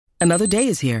Another day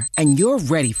is here, and you're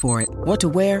ready for it. What to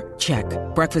wear? Check.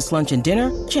 Breakfast, lunch, and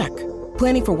dinner? Check.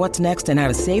 Planning for what's next and how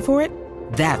to save for it?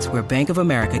 That's where Bank of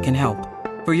America can help.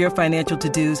 For your financial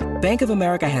to-dos, Bank of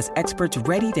America has experts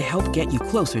ready to help get you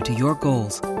closer to your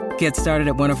goals. Get started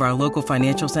at one of our local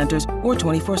financial centers or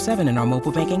 24/7 in our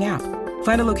mobile banking app.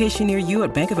 Find a location near you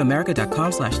at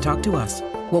bankofamerica.com/talktous.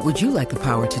 What would you like the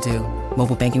power to do?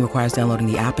 Mobile banking requires downloading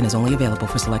the app and is only available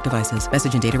for select devices.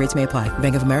 Message and data rates may apply.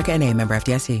 Bank of America N.A., member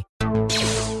FDIC.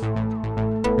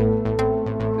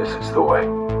 This is the way.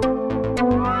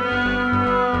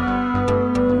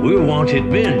 We wanted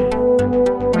men.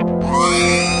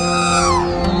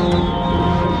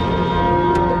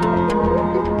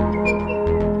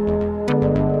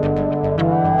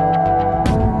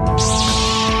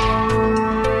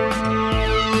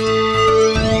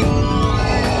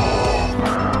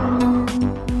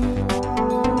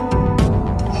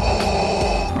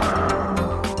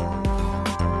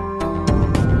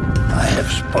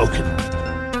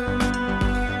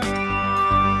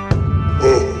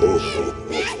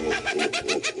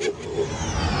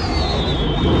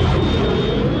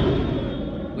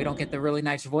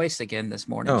 Nice voice again this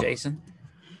morning, Jason.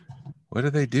 What do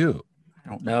they do? I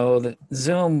don't know. The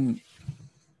Zoom,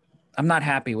 I'm not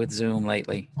happy with Zoom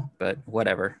lately, but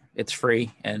whatever. It's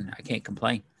free, and I can't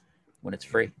complain when it's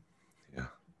free. Yeah,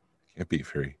 can't be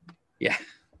free. Yeah.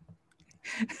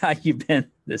 How you been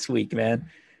this week, man?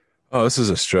 Oh, this is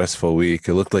a stressful week.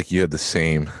 It looked like you had the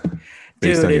same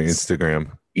based on your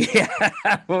Instagram. Yeah,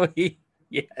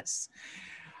 yes.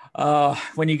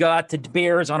 When you go out to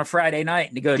beers on a Friday night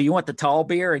and you go, do you want the tall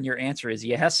beer? And your answer is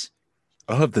yes.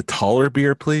 I'll have the taller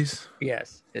beer, please.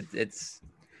 Yes. It's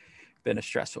been a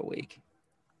stressful week.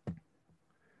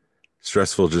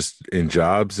 Stressful just in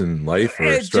jobs and life,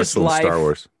 or stressful in Star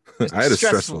Wars? I had a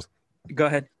stressful. Go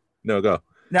ahead. No, go.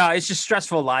 No, it's just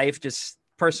stressful life, just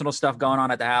personal stuff going on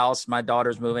at the house. My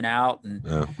daughter's moving out,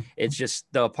 and it's just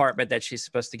the apartment that she's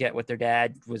supposed to get with her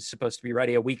dad was supposed to be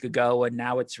ready a week ago, and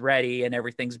now it's ready, and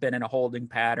everything's been in a holding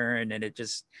pattern, and it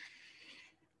just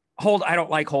I don't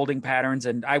like holding patterns,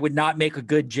 and I would not make a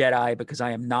good Jedi because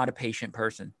I am not a patient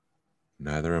person.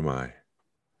 Neither am I.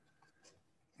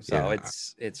 So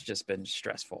it's just been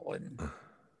stressful, and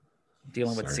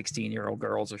dealing with 16-year-old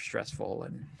girls are stressful,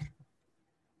 and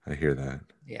I hear that.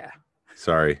 Yeah.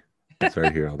 Sorry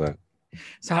to hear all that.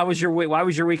 So how was your week? Why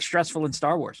was your week stressful in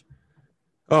Star Wars?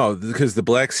 Oh, because the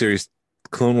Black Series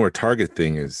Clone War Target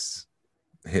thing is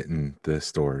hitting the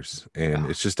stores, and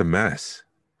it's just a mess.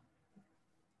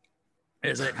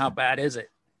 Is it? How bad is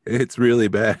it? It's really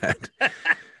bad.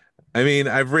 I mean,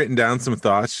 I've written down some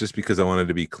thoughts just because I wanted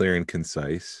to be clear and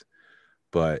concise.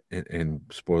 But and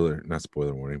not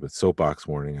spoiler warning, but soapbox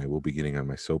warning. I will be getting on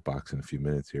my soapbox in a few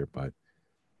minutes here, but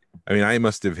I mean, I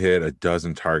must have hit a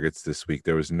dozen targets this week.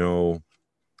 There was no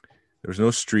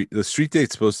street. The street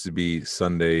date's supposed to be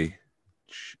Sunday,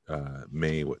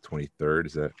 May 23rd.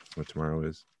 Is that what tomorrow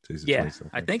is? Today's the 22nd.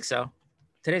 I think so.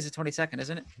 Today's the 22nd,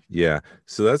 isn't it? Yeah.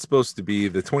 So that's supposed to be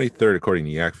the 23rd, according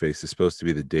to Yak Face, is supposed to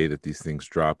be the day that these things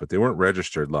drop, but they weren't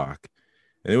registered, Locke.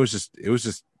 And it was just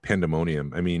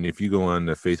pandemonium. I mean, if you go on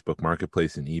the Facebook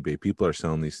Marketplace and eBay, people are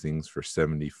selling these things for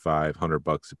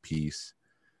 $75-$100 a piece.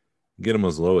 Get them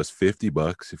as low as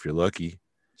 $50 if you're lucky.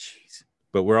 Jeez.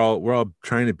 But we're all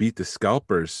trying to beat the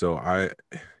scalpers. So and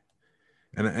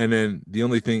then the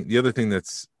other thing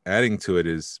that's adding to it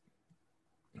is,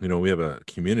 you know, we have a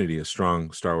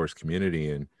strong Star Wars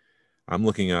community, and I'm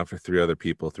looking out for three other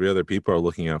people. Three other people are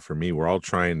looking out for me. We're all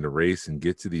trying to race and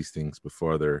get to these things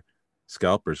before their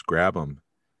scalpers grab them.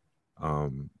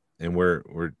 And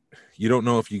you don't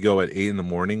know if you go at 8 a.m.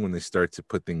 when they start to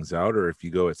put things out, or if you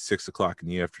go at 6 o'clock in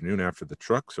the afternoon after the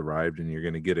trucks arrived, and you're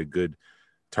going to get a good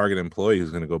Target employee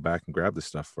who's going to go back and grab the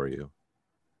stuff for you.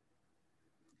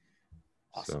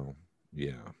 Awesome. So,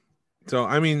 yeah. So,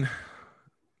 I mean,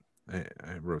 I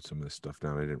wrote some of this stuff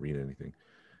down. I didn't read anything.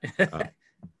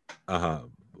 The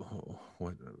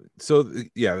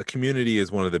community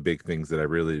is one of the big things that I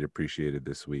really appreciated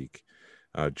this week.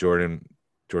 Jordan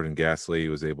Gasly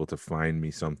was able to find me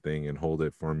something and hold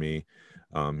it for me.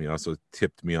 He also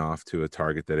tipped me off to a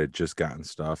Target that had just gotten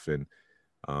stuff, and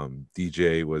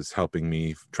DJ was helping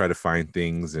me try to find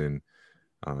things, and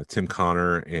Tim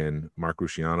Connor and Mark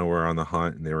Rusciano were on the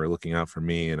hunt, and they were looking out for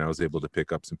me, and I was able to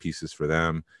pick up some pieces for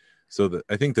them. So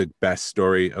I think the best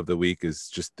story of the week is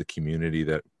just the community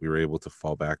that we were able to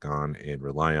fall back on and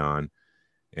rely on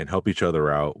and help each other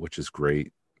out, which is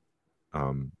great.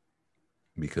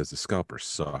 because the scalpers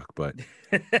suck. But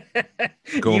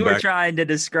you were trying to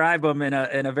describe them in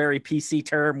a very PC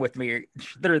term with me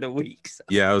through the weeks. So.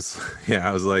 Yeah,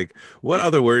 I was like, what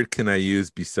other word can I use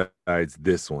besides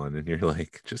this one? And you're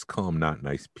like, just call them not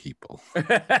nice people.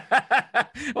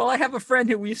 Well, I have a friend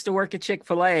who used to work at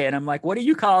Chick-fil-A, and I'm like, what do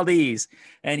you call these?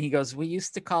 And he goes, we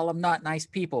used to call them not nice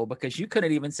people, because you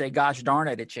couldn't even say gosh darn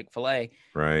it at Chick-fil-A.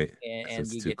 Right. And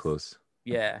it's you too close.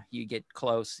 Yeah, you get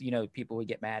close, people would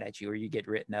get mad at you, or you get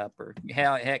written up, or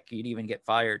heck, you'd even get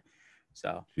fired.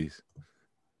 So, jeez.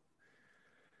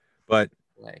 But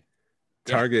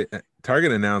Target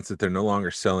announced that they're no longer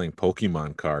selling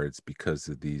Pokemon cards because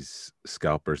of these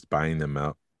scalpers buying them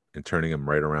out and turning them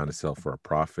right around to sell for a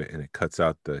profit. And it cuts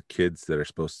out the kids that are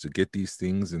supposed to get these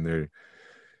things, and they're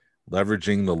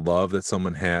leveraging the love that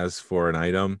someone has for an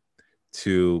item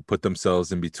to put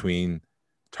themselves in between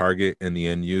Target and the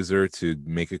end user to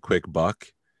make a quick buck.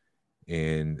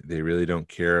 And they really don't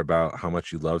care about how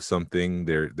much you love something.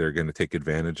 They're going to take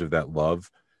advantage of that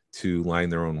love to line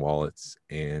their own wallets.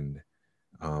 And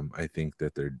I think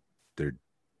that they're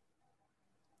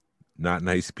not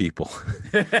nice people.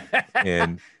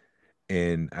 and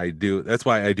that's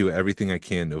why I do everything I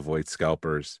can to avoid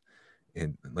scalpers.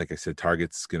 And like I said,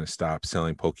 Target's going to stop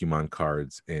selling Pokemon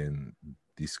cards, and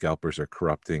these scalpers are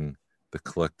corrupting the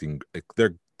collecting.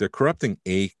 They're corrupting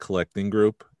a collecting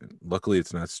group. Luckily,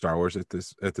 it's not Star Wars at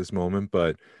this moment,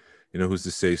 but who's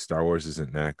to say Star Wars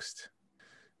isn't next?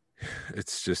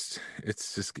 It's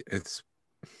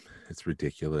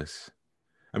ridiculous.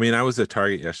 I mean, I was at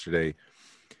Target yesterday,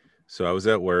 so I was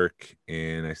at work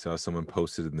and I saw someone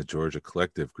posted in the Georgia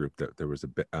Collective group that there was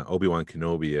a Obi-Wan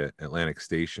Kenobi at Atlantic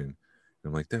Station. And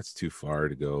I'm like, that's too far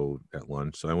to go at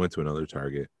lunch. So I went to another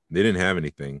Target. They didn't have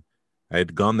anything. I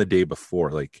had gone the day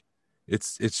before. Like,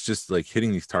 it's just like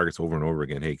hitting these Targets over and over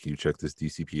again. Hey, can you check this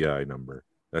DCPI number?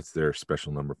 That's their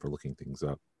special number for looking things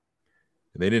up.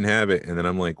 And they didn't have it. And then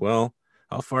I'm like, well,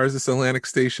 how far is this Atlantic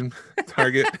Station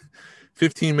Target?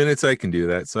 15 minutes, I can do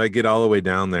that. So I get all the way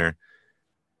down there,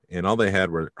 and all they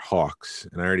had were Hawks.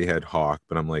 And I already had Hawk,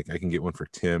 but I'm like, I can get one for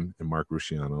Tim and Mark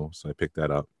Rusciano. So I picked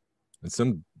that up. And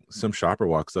some shopper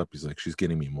walks up. He's like, she's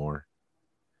getting me more.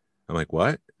 I'm like,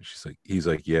 what? He's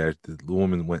like, yeah, the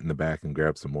woman went in the back and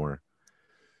grabbed some more.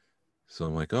 So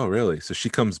I'm like, oh, really? So she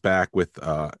comes back with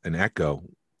an Echo.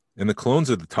 And the clones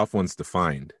are the tough ones to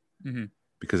find,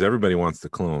 because everybody wants the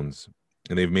clones.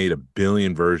 And they've made 1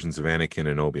 billion versions of Anakin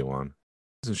and Obi-Wan.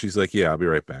 And she's like, yeah, I'll be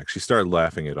right back. She started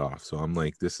laughing it off. So I'm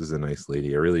like, this is a nice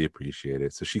lady. I really appreciate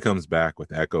it. So she comes back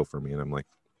with Echo for me. And I'm like,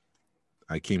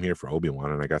 I came here for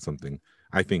Obi-Wan, and I got something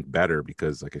I think better,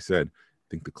 because like I said, I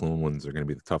think the clone ones are going to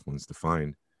be the tough ones to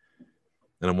find.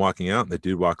 And I'm walking out, and the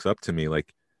dude walks up to me.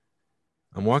 Like,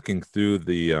 I'm walking through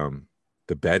the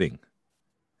bedding.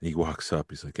 And he walks up.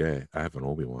 He's like, hey, I have an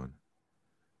Obi-Wan.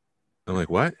 I'm like,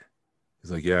 what?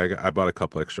 He's like, yeah, I bought a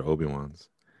couple extra Obi-Wans.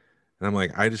 And I'm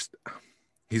like,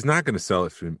 he's not going to sell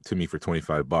it to me for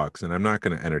 $25, and I'm not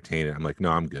going to entertain it. I'm like,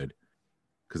 no, I'm good.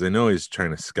 Because I know he's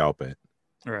trying to scalp it.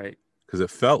 Right. Because it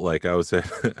felt like I was at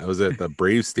the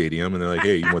Braves Stadium, and they're like,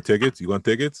 hey, you want tickets? You want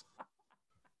tickets?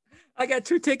 I got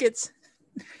 2 tickets.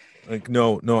 Like,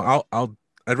 no,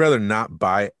 I'd rather not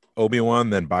buy Obi-Wan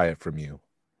than buy it from you.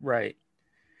 Right.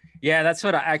 Yeah, that's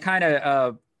what I kind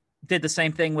of did the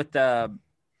same thing with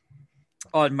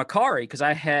on Macari, because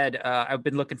I've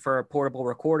been looking for a portable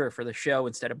recorder for the show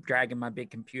instead of dragging my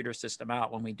big computer system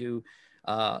out when we do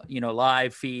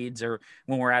live feeds, or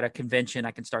when we're at a convention.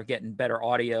 I can start getting better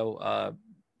audio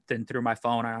than through my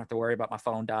phone. I don't have to worry about my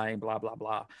phone dying, blah blah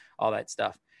blah, all that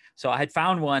stuff. So I had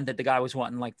found one that the guy was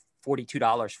wanting like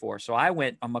 $42 for. So I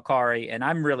went on Macari, and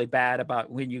I'm really bad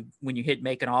about when you hit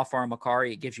make an offer on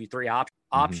Macari, it gives you 3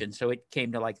 options. So it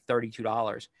came to like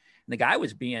 $32. And the guy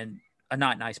was being a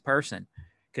not nice person,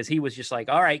 because he was just like,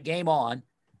 all right, game on.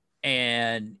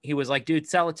 And he was like, dude,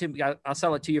 sell it to me. I'll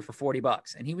sell it to you for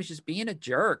 $40. And he was just being a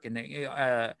jerk. And,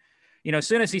 as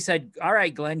soon as he said, all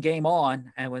right, Glenn, game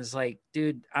on, and was like,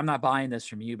 dude, I'm not buying this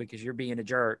from you because you're being a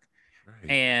jerk. Right.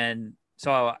 And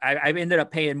so I ended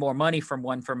up paying more money from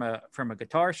a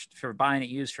guitar for buying it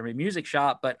used from a music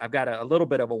shop, but I've got a little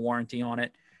bit of a warranty on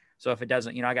it. So if it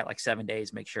doesn't, I got like 7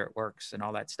 days, make sure it works and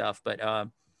all that stuff. But,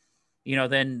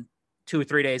 then 2 or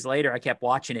 3 days later, I kept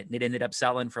watching it, and it ended up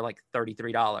selling for like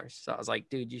 $33. So I was like,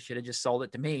 dude, you should have just sold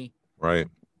it to me. Right.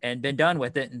 And been done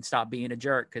with it and stopped being a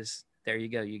jerk. Cause there you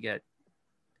go.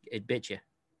 It bit you.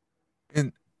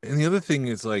 And the other thing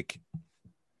is, like,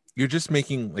 you're just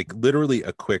making like literally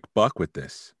a quick buck with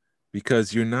this,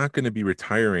 because you're not going to be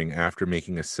retiring after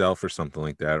making a sell for something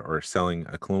like that, or selling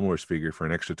a Clone Wars figure for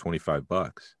an extra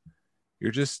 $25.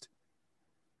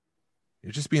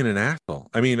 You're just being an asshole.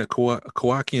 I mean, a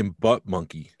Kowakian butt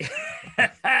monkey.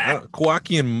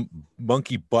 Kowakian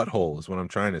monkey butthole is what I'm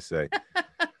trying to say.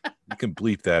 You can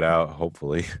bleep that out,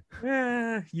 hopefully.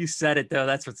 You said it, though.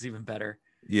 That's what's even better.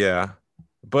 Yeah.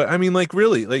 But I mean, like,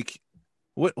 really, like,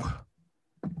 what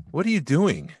are you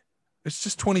doing? It's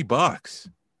just $20.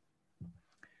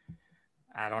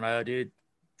 I don't know, dude.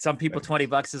 Some people,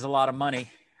 $20 is a lot of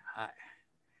money.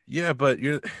 Yeah, but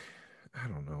I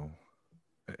don't know.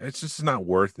 It's just not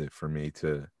worth it for me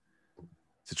to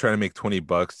try to make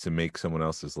 $20 to make someone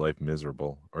else's life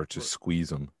miserable or to squeeze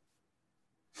them.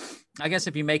 I guess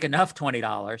if you make enough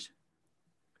 $20.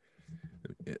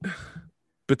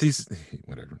 But these,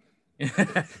 whatever.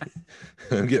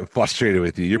 I'm getting frustrated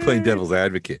with you. You're playing devil's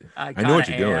advocate. I know what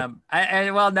you're doing. I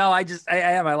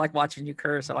am. I like watching you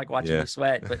curse. I like watching you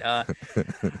sweat. But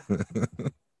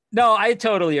no, I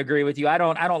totally agree with you. I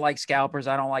don't like scalpers.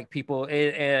 I don't like people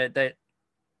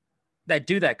that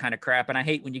do that kind of crap. And I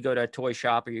hate when you go to a toy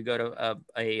shop or you go to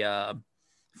a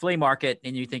flea market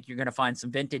and you think you're going to find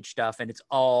some vintage stuff, and it's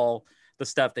all the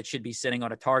stuff that should be sitting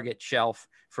on a Target shelf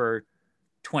for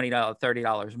 $20,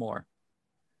 $30 more.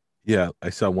 Yeah, I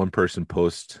saw one person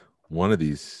post one of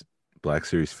these Black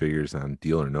Series figures on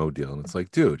Deal or No Deal, and it's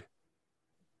like, dude,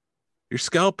 you're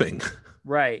scalping.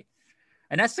 Right.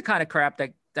 And that's the kind of crap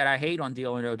that I hate on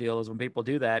Deal or No Deal, is when people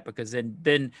do that, because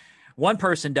then one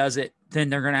person does it, then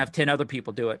they're going to have 10 other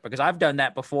people do it. Because I've done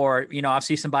that before. You know, I've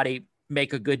seen somebody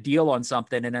make a good deal on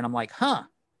something, and then I'm like,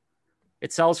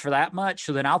 it sells for that much.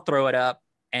 So then I'll throw it up,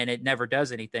 and it never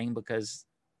does anything because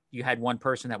you had one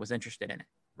person that was interested in it.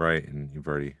 Right. And you've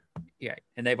already. Yeah.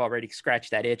 And they've already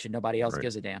scratched that itch, and nobody else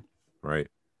gives a damn. Right.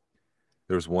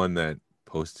 There was one that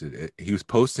posted it. He was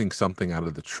posting something out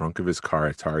of the trunk of his car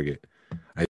at Target.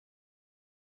 I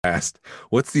asked,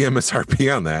 what's the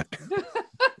MSRP on that?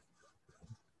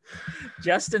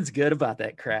 Justin's good about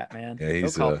that crap, man. Yeah,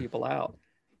 he'll call people out.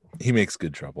 He makes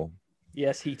good trouble.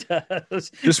 Yes, he does.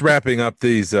 Just wrapping up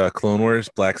these Clone Wars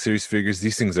Black Series figures.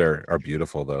 These things are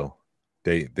beautiful, though.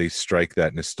 They strike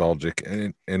that nostalgic,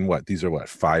 and what, these are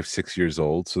 5-6 years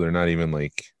old, so they're not even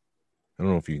like, I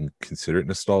don't know if you can consider it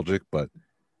nostalgic, but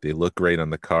they look great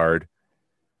on the card.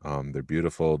 They're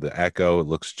beautiful. The Echo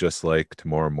looks just like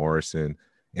Tamora Morrison.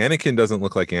 Anakin doesn't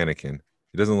look like Anakin.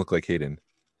 He doesn't look like Hayden,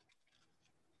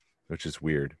 which is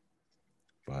weird.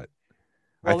 But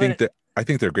I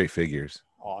think they're great figures.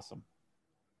 Awesome.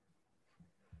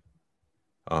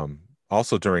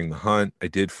 Also during the hunt, I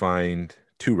did find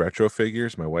 2 retro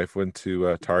figures. My wife went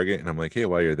to Target, and I'm like, hey,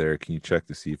 while you're there, can you check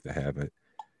to see if they have it?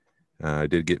 I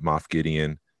did get Moff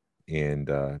Gideon and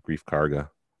Grief Karga.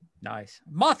 Nice.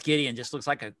 Moff Gideon just looks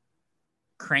like a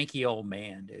cranky old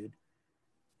man, dude.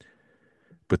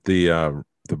 But the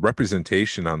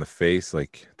representation on the face,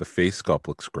 like the face sculpt,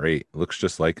 looks great. It looks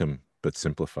just like him, but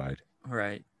simplified.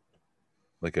 Right.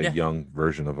 Like a young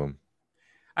version of him.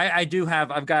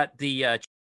 I've got the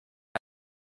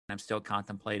I'm still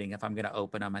contemplating if I'm going to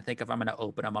open them. I think if I'm going to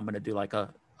open them, I'm going to do like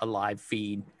a live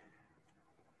feed.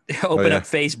 Open up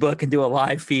Facebook and do a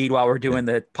live feed while we're doing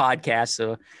the podcast,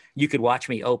 so you could watch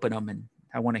me open them, and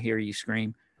I want to hear you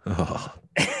scream. Oh.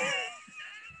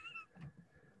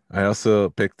 I also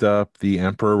picked up the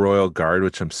Emperor Royal Guard,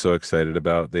 which I'm so excited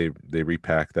about. They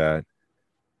repacked that,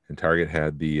 and Target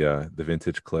had the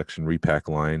vintage collection repack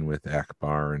line with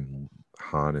Akbar and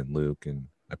Han and Luke, and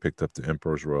I picked up the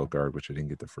Emperor's Royal Guard, which I didn't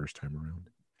get the first time around.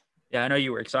 Yeah, I know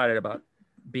you were excited about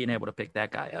being able to pick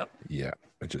that guy up. Yeah,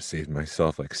 I just saved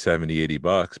myself like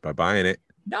 $70-$80 by buying it.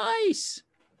 Nice.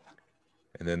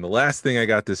 And then the last thing I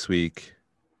got this week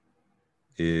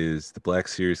is the Black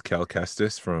Series Cal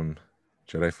Kestis from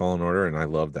Jedi Fallen Order, and I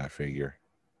love that figure.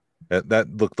 That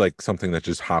looked like something that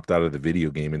just hopped out of the video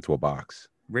game into a box.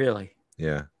 Really?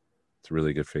 Yeah, it's a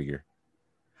really good figure.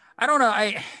 I don't know.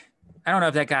 I don't know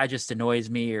if that guy just annoys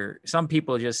me, or some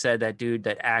people just said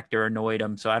that actor annoyed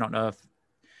him. So I don't know if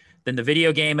then the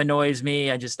video game annoys me.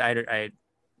 I don't know.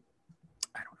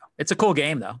 It's a cool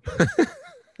game though.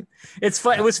 It's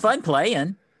fun. It was fun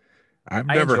playing. I've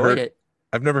never heard it.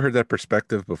 I've never heard that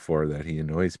perspective before, that he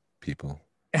annoys people.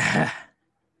 I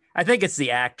think it's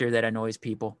the actor that annoys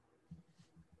people.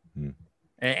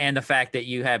 And the fact that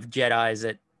you have Jedis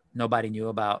that nobody knew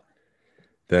about.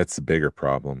 That's the bigger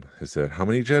problem, is that how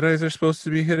many Jedis are supposed to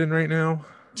be hidden right now?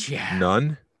 Yeah.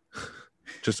 None?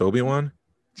 Just Obi-Wan?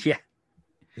 Yeah.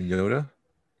 And Yoda?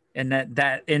 And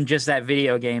that in just that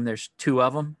video game, there's 2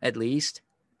 of them at least,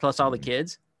 plus all the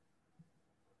kids.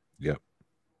 Yep.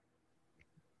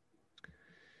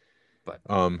 But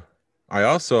I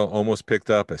also almost picked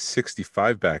up a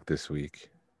 65 back this week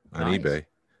on eBay.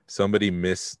 Somebody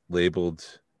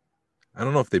mislabeled I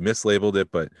don't know if they mislabeled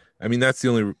it, but I mean, that's the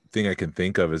only thing I can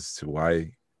think of as to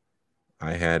why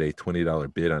I had a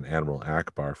 $20 bid on Admiral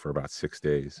Akbar for about 6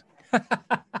 days.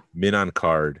 Min on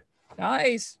card.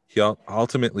 Nice. He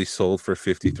ultimately sold for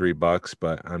 $53,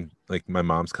 but I'm like, my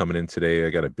mom's coming in today. I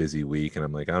got a busy week, and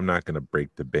I'm like, I'm not going to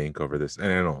break the bank over this.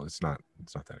 And I know it's not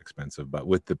that expensive, but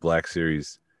with the Black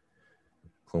Series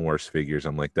Clone Wars figures,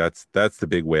 I'm like, that's the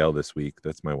big whale this week.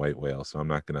 That's my white whale. So I'm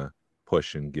not going to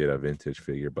push and get a vintage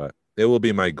figure, but it will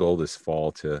be my goal this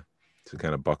fall to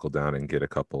kind of buckle down and get a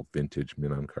couple vintage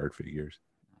Min on card figures.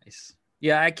 Nice.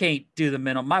 Yeah, I can't do the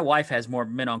Min on. My wife has more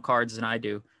Min on cards than I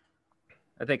do.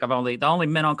 I think the only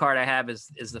Min on card I have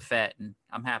is the Fett, and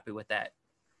I'm happy with that.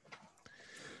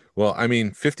 Well, I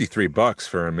mean, $53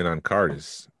 for a Min on card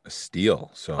is a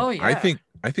steal. So yeah. I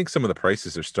think some of the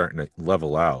prices are starting to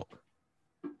level out.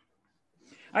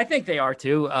 I think they are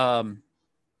too. I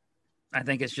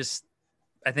think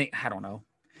I don't know.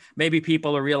 Maybe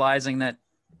people are realizing that.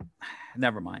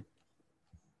 Never mind.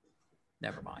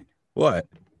 What?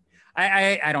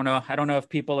 I don't know. I don't know if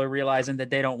people are realizing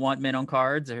that they don't want Min on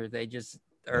cards, or they just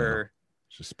it's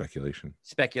just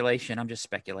speculation. I'm just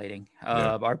speculating.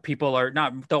 Yeah. Our people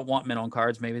don't want Min on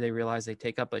cards. Maybe they realize they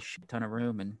take up a shit ton of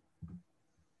room and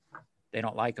they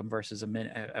don't like them versus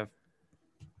a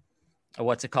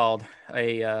what's it called?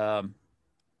 A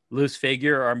loose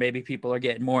figure, or maybe people are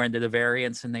getting more into the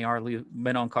variants than they are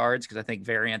Min on cards, because I think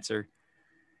variants are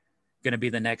going to be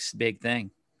the next big thing.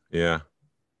 Yeah.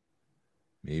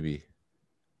 Maybe.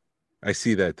 I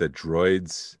see that the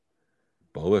droids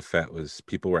Boba Fett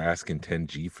people were asking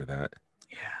 10G for that.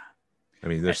 Yeah. I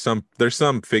mean, there's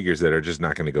some figures that are just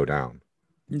not going to go down.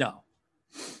 No.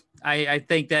 I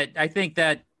think that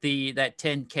that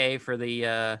 10K for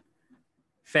the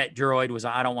Fett droid was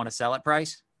I don't want to sell it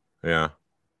price. Yeah.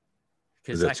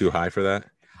 Is that too high for that?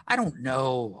 I don't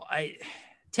know.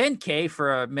 10K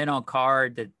for a Min on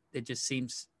card, that it just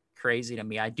seems crazy to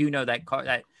me. I do know that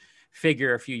that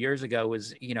figure a few years ago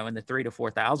was, in the 3,000 to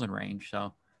 4,000 range.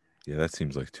 So yeah, that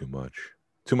seems like too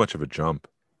much of a jump.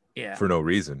 Yeah, for no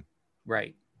reason.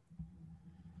 Right.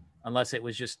 Unless it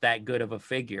was just that good of a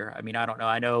figure. I mean, I don't know.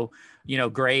 I know,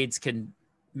 grades can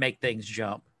make things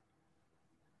jump,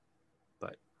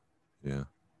 but yeah,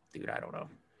 dude, I don't know.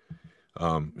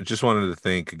 I just wanted to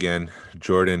thank again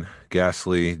Jordan,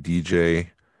 Gasly, DJ,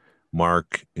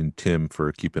 Mark, and Tim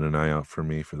for keeping an eye out for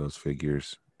me for those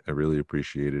figures. I really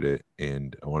appreciated it,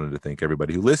 and I wanted to thank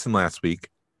everybody who listened last week.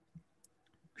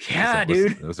 Yeah,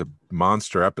 dude, it was a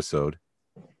monster episode.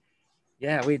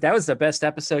 Yeah, that was the best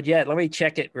episode yet. Let me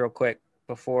check it real quick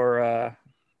before.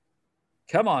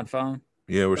 Come on, phone.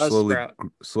 Yeah, we're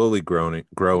slowly growing,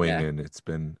 yeah. And it's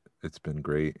been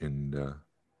great, and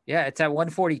yeah, it's at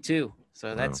 142.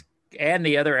 So that's and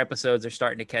the other episodes are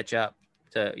starting to catch up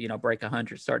to break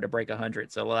 100, starting to break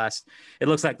 100. So it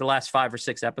looks like the last 5 or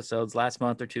 6 episodes, last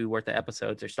month or two worth of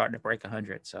episodes are starting to break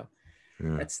 100. So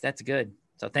yeah. That's good.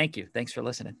 So thanks for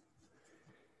listening.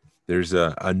 There's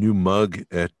a new mug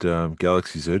at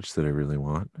Galaxy's Edge that I really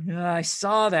want. Yeah, I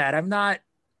saw that. I'm not.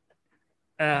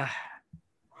 I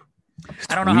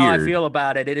don't know how I feel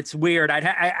about it. It's weird.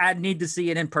 I'd need to see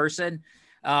it in person.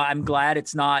 I'm glad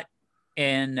it's not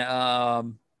in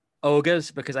Oga's,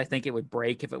 because I think it would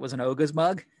break if it was an Oga's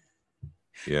mug.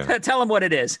 Yeah. Tell them what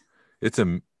it is. It's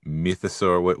a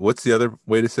mythosaur. What's the other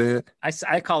way to say it?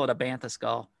 I call it a bantha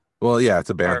skull. Well, yeah, it's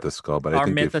a bantha skull, but I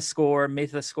think mythosaur,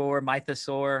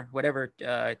 whatever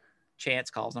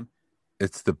Chance calls them.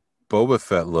 It's the Boba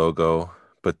Fett logo,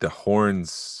 but the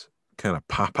horns kind of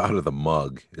pop out of the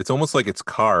mug. It's almost like it's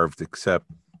carved, except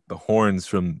the horns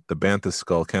from the bantha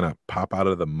skull kind of pop out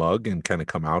of the mug and kind of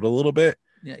come out a little bit.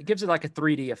 Yeah, it gives it like a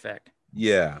 3D effect.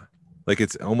 Yeah, like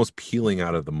it's almost peeling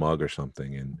out of the mug or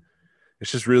something, and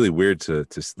it's just really weird to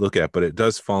look at. But it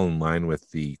does fall in line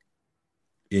with the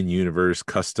in-universe,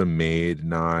 custom made,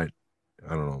 not,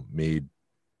 I don't know, made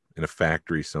in a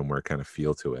factory somewhere kind of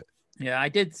feel to it. Yeah, I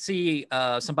did see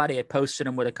somebody had posted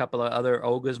them with a couple of other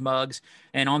Oga's mugs,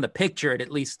 and on the picture, it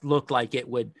at least looked like it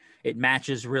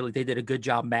matches really. They did a good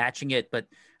job matching it, but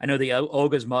I know the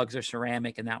Oga's mugs are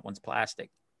ceramic and that one's plastic.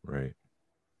 Right.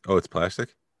 Oh, it's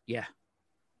plastic? Yeah.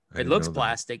 It looks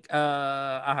plastic.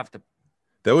 I'll have to.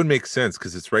 That would make sense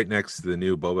because it's right next to the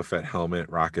new Boba Fett helmet,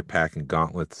 rocket pack, and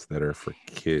gauntlets that are for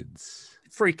kids.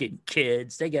 Freaking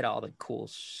kids. They get all the cool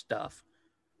stuff.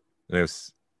 And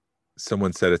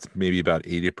someone said it's maybe about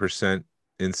 80%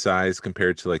 in size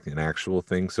compared to like an actual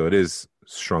thing. So it is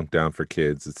shrunk down for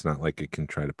kids. It's not like it can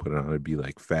try to put it on. It'd be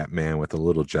like Fat Man with a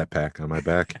little jetpack on my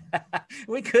back.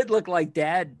 We could look like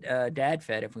Dad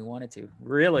Fett if we wanted to.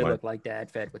 Really look like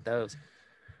Dad Fett with those.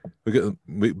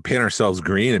 we paint ourselves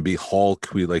green and be Hulk.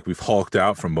 We've hulked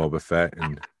out from Boba Fett,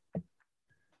 and it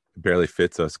barely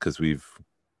fits us because we've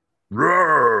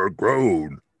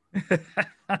grown.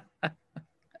 That'd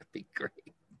be great.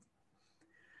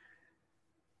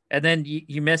 And then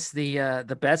you missed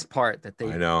the best part that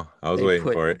I know. I was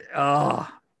waiting for it. Oh,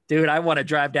 dude, I want to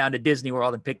drive down to Disney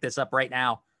World and pick this up right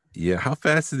now. Yeah, how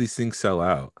fast do these things sell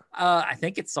out? I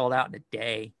think it sold out in a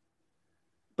day.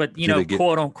 But,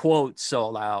 quote unquote,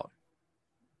 sold out.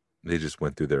 They just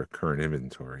went through their current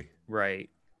inventory. Right.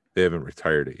 They haven't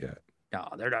retired it yet. No,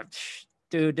 they're not.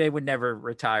 Dude, they would never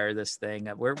retire this thing.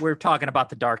 We're talking about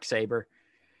the Darksaber.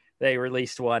 They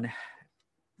released one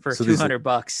for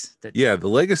 $200. Yeah, the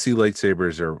Legacy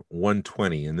lightsabers are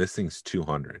 $120, and this thing's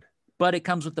 $200. But it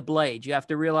comes with the blade. You have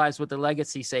to realize with the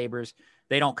Legacy sabers,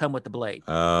 they don't come with the blade.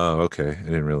 Oh, okay. I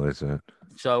didn't realize that.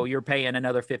 So you're paying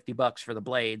another $50 for the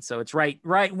blade. So it's right.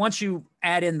 Once you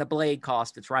add in the blade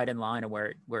cost, it's right in line of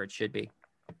where it should be.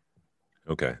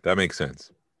 Okay, that makes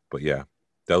sense. But yeah,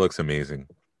 that looks amazing.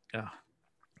 Oh.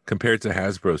 Compared to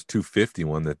Hasbro's $250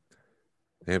 one that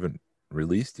they haven't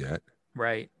released yet.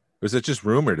 Right. Or is it just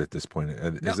rumored at this point?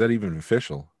 Is that even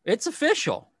official? It's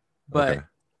official, but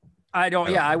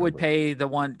okay. I would pay the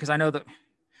one because I know that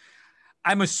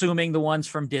I'm assuming the ones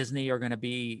from Disney are going to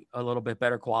be a little bit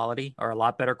better quality or a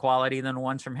lot better quality than the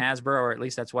ones from Hasbro, or at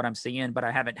least that's what I'm seeing. But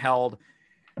I haven't I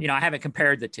haven't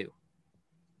compared the two.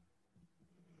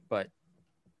 But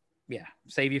yeah,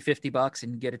 save you $50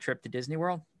 and get a trip to Disney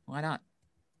World. Why not?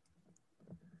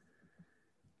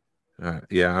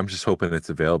 Yeah, I'm just hoping it's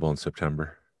available in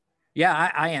September.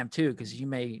 Yeah, I am too, because you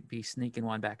may be sneaking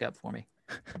one back up for me.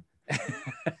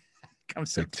 Come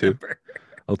September.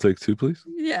 I'll take 2, please.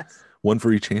 Yes. One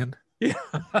for each hand. Yeah.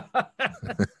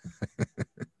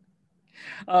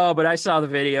 Oh, but I saw the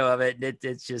video of it.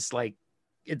 It's just like,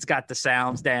 it's got the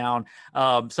sounds down.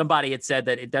 Somebody had said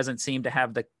that it doesn't seem to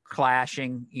have the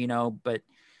clashing, but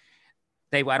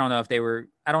I don't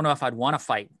know if I'd want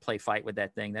to play fight with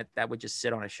that thing. That would just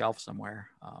sit on a shelf somewhere.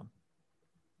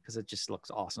 Because it just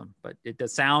looks awesome. But the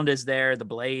sound is there, the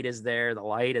blade is there, the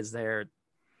light is there.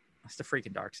 It's the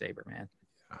freaking Darksaber, man.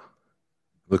 Yeah.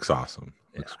 Looks awesome.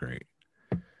 Yeah. Looks great.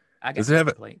 Does it have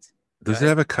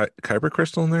a kyber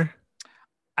crystal in there?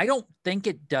 I don't think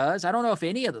it does. I don't know if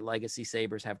any of the Legacy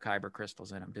sabers have kyber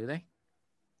crystals in them. Do they?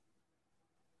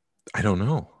 I don't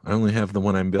know. I only have the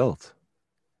one I'm built.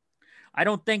 I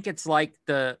don't think it's like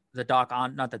not the Doc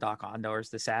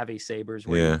Ondors, the Savvy sabers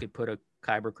where you could put a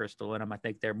kyber crystal in them. I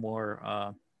think they're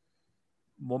more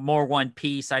one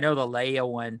piece. I know the Leia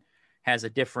one has a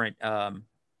different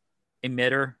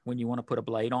emitter when you want to put a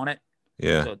blade on it.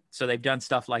 Yeah. So they've done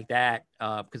stuff like that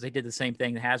because they did the same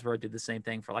thing. Hasbro did the same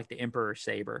thing for like the Emperor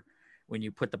saber. When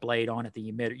you put the blade on it,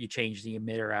 the emitter, you change the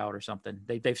emitter out or something.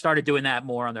 They've started doing that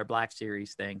more on their Black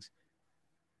Series things.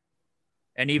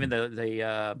 And even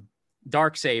the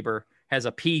Darksaber has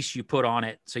a piece you put on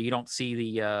it so you don't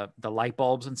see the light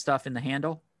bulbs and stuff in the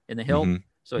handle, in the hilt. Mm-hmm.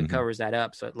 So it covers that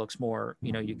up so it looks more,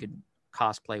 you could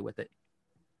cosplay with it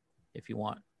if you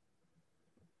want.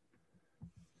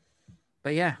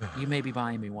 But yeah, you may be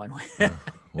buying me one.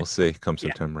 We'll see come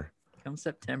September. Come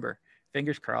September.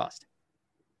 Fingers crossed.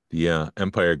 The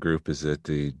Empire Group is at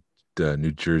the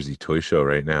New Jersey Toy Show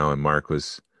right now, and Mark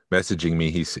was messaging me.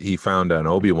 He found an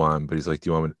Obi-Wan, but he's like, "Do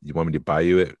you want me to buy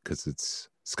you it because it's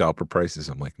scalper prices?"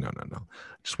 I'm like, no.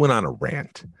 Just went on a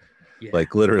rant,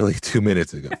 like literally 5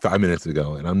 minutes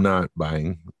ago, and I'm not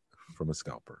buying from a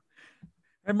scalper.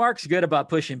 And Mark's good about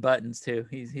pushing buttons too.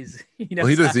 He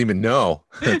doesn't even know.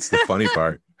 That's the funny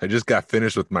part. I just got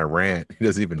finished with my rant. He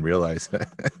doesn't even realize that.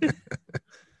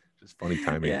 Just funny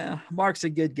timing. Yeah, Mark's a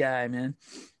good guy, man.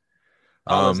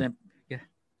 No,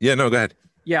 go ahead.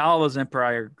 Yeah, all those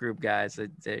Empire Group guys, they're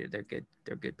good.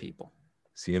 They're good people.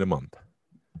 See you in a month.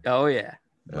 Oh yeah,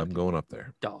 I'm going up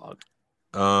there. Dog.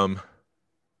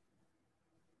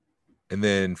 And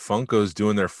then Funko's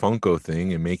doing their Funko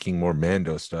thing and making more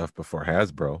Mando stuff before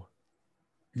Hasbro.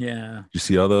 Yeah. Did you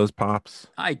see all those pops?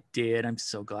 I did. I'm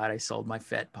so glad I sold my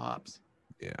Fett pops.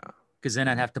 Yeah. Because then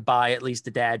I'd have to buy at least a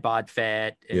dad bod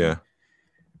Fett. Yeah.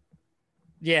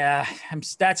 Yeah.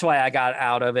 That's why I got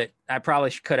out of it. I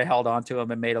probably could have held on to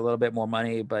them and made a little bit more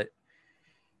money, but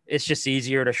it's just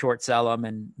easier to short sell them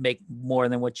and make more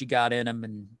than what you got in them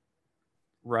and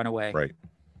run away.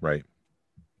 Right.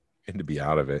 And to be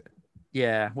out of it.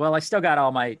 Yeah. Well, I still got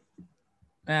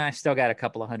a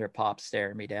couple of hundred pops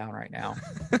staring me down right now.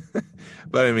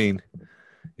 But I mean,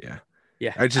 yeah.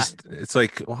 It's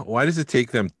like, why does it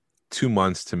take them 2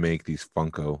 months to make these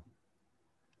Funko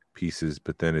pieces,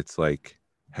 but then it's like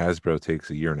Hasbro takes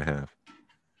a year and a half?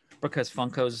 Because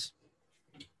Funko's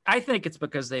I think it's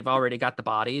because they've already got the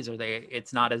bodies, or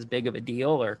it's not as big of a deal,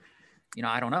 or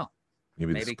I don't know.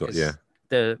 Maybe because yeah.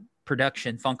 the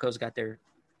production, Funko's got their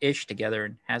ish together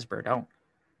and Hasbro don't.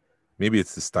 Maybe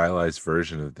it's the stylized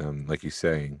version of them, like you're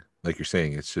saying.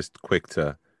 It's just quick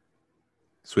to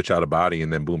switch out a body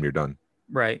and then boom, you're done.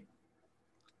 Right.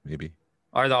 Maybe.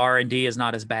 Or the R&D is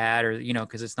not as bad, or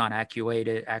because it's not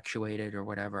actuated or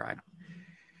whatever.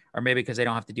 Or maybe because they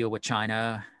don't have to deal with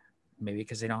China. Maybe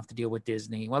because they don't have to deal with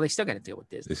Disney. Well, they still got to deal with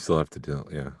Disney. They still have to deal,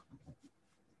 yeah.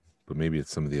 But maybe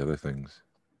it's some of the other things.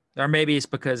 Or maybe it's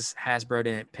because Hasbro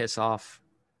didn't piss off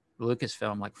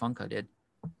Lucasfilm like Funko did.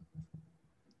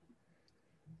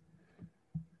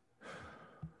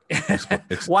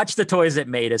 Watch the Toys That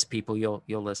Made Us, people. You'll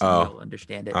listen. You'll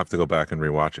understand it. I have to go back and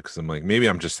rewatch it because I'm like, maybe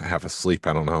I'm just half asleep.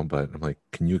 I don't know, but I'm like,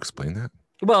 can you explain that?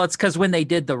 Well, it's because when they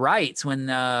did the rights, when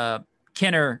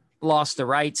Kenner lost the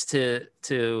rights to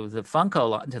the Funko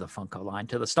line,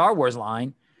 to the Star Wars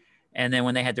line, and then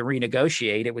when they had to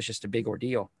renegotiate, it was just a big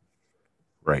ordeal.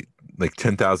 Right, like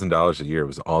 $10,000 a year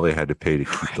was all they had to pay to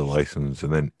keep the license,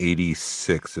 and then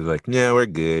 86 is like, yeah, we're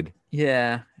good.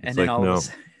 Yeah, it's and then like,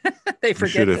 they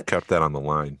forget. Should have kept that on the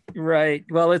line. Right.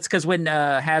 Well, it's because when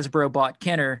Hasbro bought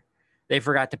Kenner, they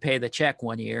forgot to pay the check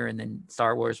one year, and then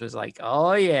Star Wars was like,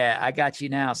 "Oh yeah, I got you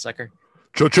now, sucker."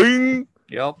 Cha-ching!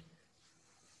 Yep.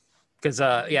 Because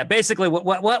basically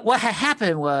what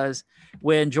happened was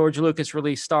when George Lucas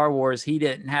released Star Wars, he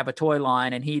didn't have a toy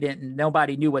line, and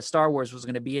nobody knew what Star Wars was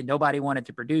going to be, and nobody wanted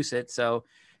to produce it. So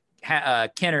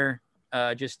Kenner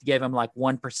just gave him like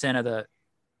 1%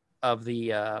 of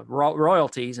the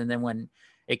royalties, and then when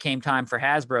it came time for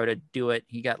Hasbro to do it,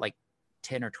 he got like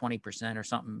 10 or 20% or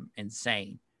something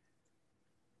insane.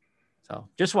 So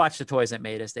just watch the Toys That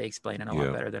Made Us. They explain it a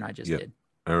lot better than I just did.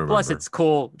 Plus, it's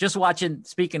cool. Just watching,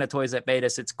 speaking of Toys That Made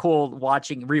Us, it's cool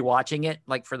rewatching it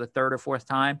like for the third or fourth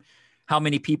time, how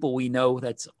many people we know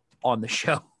that's on the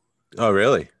show. Oh,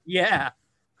 really? Yeah.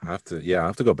 I have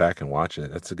to go back and watch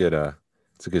it. That's a good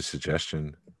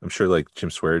suggestion. I'm sure like Jim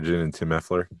Swearinger and Tim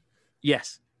Effler.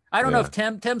 Yes. I don't know if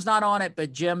Tim's not on it,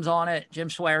 but Jim's on it. Jim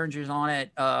Swearinger's on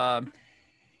it.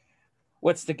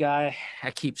 What's the guy? I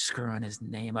keep screwing his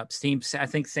name up. Steve, I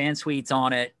think Sansweet's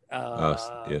on it.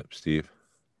 Steve.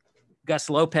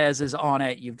 Gus Lopez is on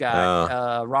it. You've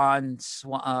got Ron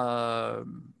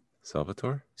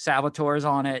Salvatore's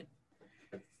on it.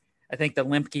 I think the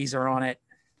Limkeys are on it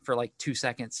for like 2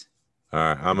 seconds. All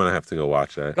right, I'm gonna have to go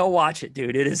watch that. Go watch it,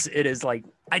 dude. It is like,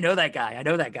 I know that guy.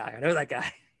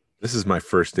 This is my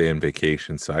first day on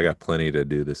vacation, so I got plenty to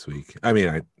do this week. I mean,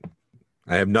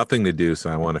 I have nothing to do,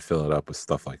 so I want to fill it up with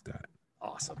stuff like that.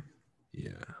 Awesome.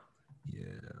 Yeah.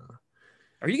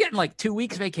 Are you getting like 2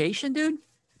 weeks vacation, dude?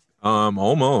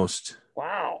 Almost.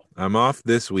 Wow. I'm off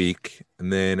this week,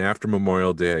 and then after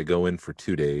Memorial Day, I go in for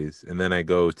 2 days, and then I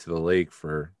go to the lake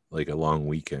for like a long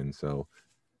weekend. So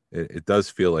it does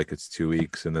feel like it's 2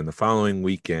 weeks, and then the following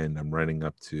weekend, I'm running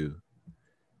up to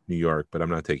New York, but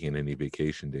I'm not taking any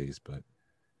vacation days. But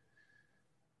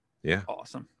yeah,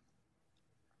 awesome.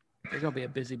 You're gonna be a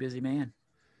busy man.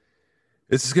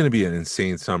 This is going to be an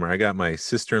insane summer. I got my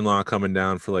sister-in-law coming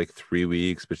down for like 3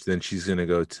 weeks, but then she's going to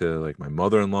go to like my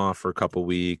mother-in-law for a couple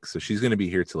weeks. So she's going to be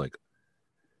here till like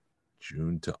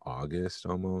June to August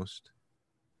almost.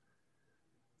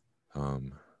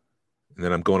 And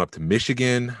then I'm going up to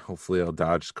Michigan. Hopefully I'll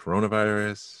dodge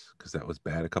coronavirus because that was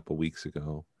bad a couple weeks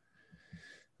ago.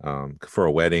 For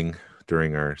a wedding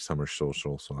during our summer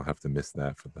social. So I'll have to miss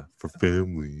that for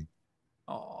family.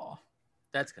 Oh,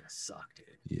 that's going to suck,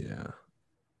 dude. Yeah.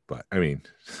 But I mean,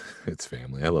 it's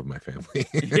family. I love my family.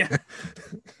 Yeah.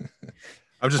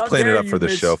 I'm just playing it up for the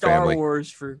show, family. Star Wars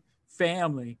for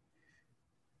family.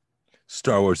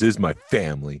 Star Wars is my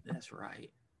family. That's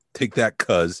right. Take that,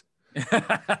 cuz.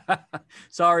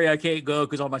 Sorry, I can't go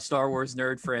because all my Star Wars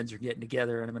nerd friends are getting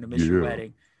together and I'm going to miss your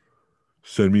wedding.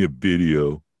 Send me a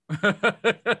video.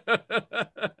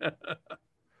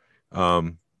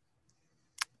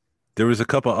 There was a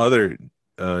couple other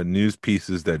news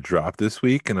pieces that dropped this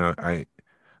week, and I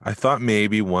thought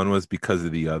maybe one was because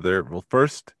of the other. Well,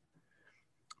 first,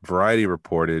 Variety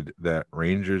reported that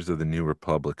Rangers of the New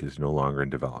Republic is no longer in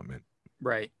development.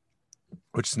 Right.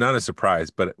 Which is not a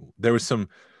surprise, but there was some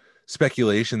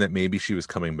speculation that maybe she was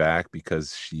coming back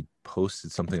because she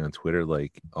posted something on Twitter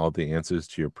like all the answers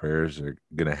to your prayers are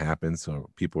going to happen. So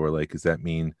people were like, does that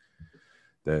mean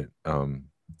that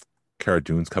Cara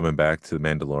Dune's coming back to The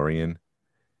Mandalorian?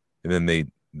 And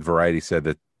then Variety said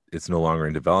that it's no longer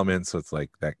in development. So it's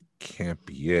like, that can't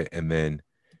be it. And then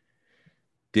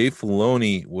Dave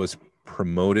Filoni was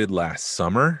promoted last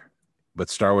summer, but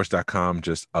StarWars.com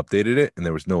just updated it and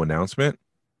there was no announcement.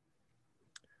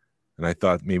 And I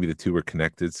thought maybe the two were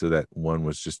connected, so that one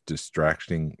was just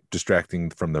distracting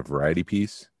from the variety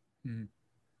piece,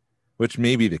 which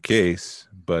may be the case,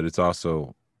 but it's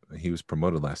also, he was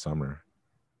promoted last summer.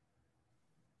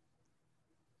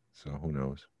 So who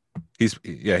knows?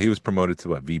 He was promoted to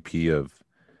what, VP of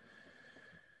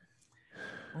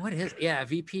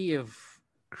VP of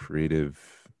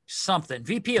creative something,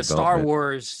 VP of Star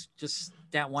Wars, just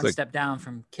that one step down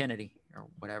from Kennedy or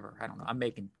whatever. I don't know. I'm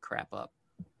making crap up.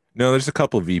 No, there's a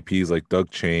couple of VPs like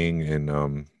Doug Chang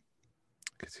and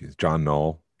John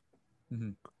Knoll,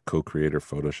 co-creator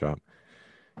Photoshop.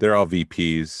 They're all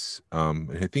VPs.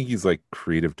 I think he's like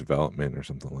creative development or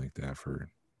something like that for,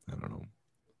 I don't know.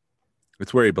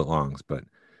 It's where he belongs, but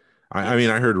I mean,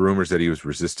 I heard rumors that he was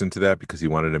resistant to that because he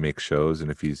wanted to make shows,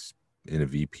 and if he's in a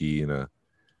VP in a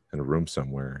room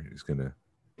somewhere, he's gonna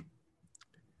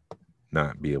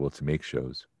not be able to make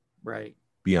shows. Right.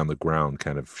 Be on the ground,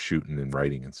 kind of shooting and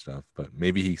writing and stuff. But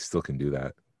maybe he still can do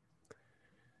that.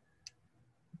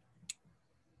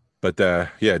 But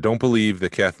don't believe the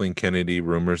Kathleen Kennedy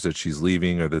rumors that she's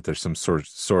leaving or that there's some sort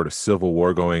of civil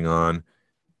war going on.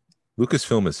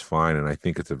 Lucasfilm is fine, and I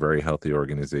think it's a very healthy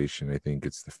organization. I think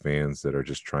it's the fans that are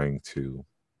just trying to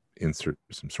insert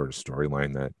some sort of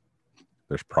storyline that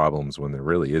there's problems when there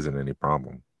really isn't any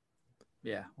problem.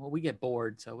 Yeah, well, we get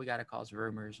bored, so we got to cause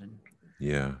rumors, and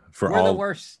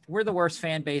we're the worst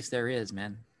fan base there is,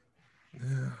 man.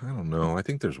 Yeah, I don't know. I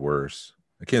think there's worse.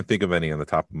 I can't think of any on the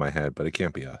top of my head, but it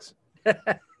can't be us.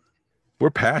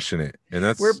 We're passionate, and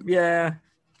I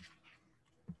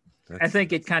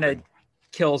think it kind of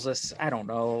kills us. I don't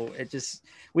know. It just,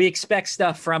 we expect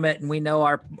stuff from it, and we know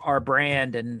our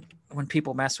brand, and when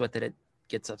people mess with it, it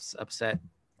gets us upset.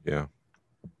 Yeah.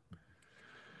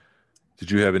 Did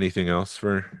you have anything else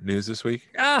for news this week?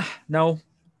 No.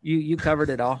 You covered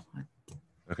it all.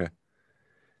 Okay.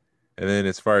 And then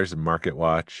as far as the Market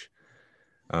Watch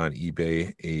on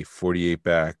eBay, a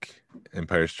 48-back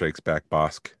Empire Strikes Back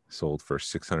Bossk sold for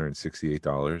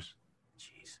 $668.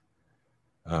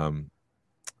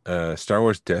 Jeez. Star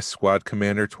Wars Death Squad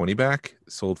Commander 20-back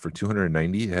sold for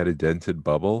 $290. It had a dented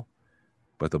bubble,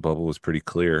 but the bubble was pretty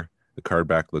clear. The card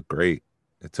back looked great.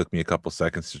 It took me a couple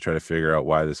seconds to try to figure out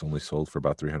why this only sold for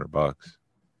about $300,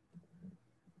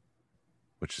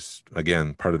 which is,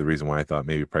 again, part of the reason why I thought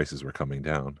maybe prices were coming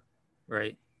down.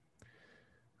 Right.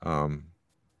 There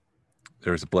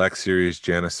was a Black Series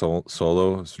Jaina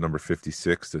Solo. It's number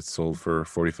 56 that sold for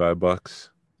 $45.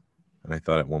 And I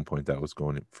thought at one point that was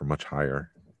going for much higher.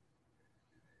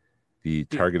 The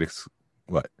Target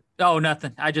what? Oh,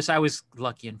 nothing. I was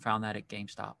lucky and found that at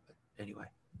GameStop. But anyway.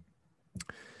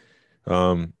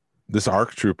 This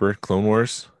ARC Trooper Clone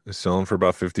Wars is selling for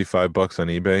about $55 on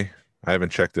eBay. I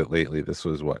haven't checked it lately. This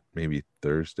was maybe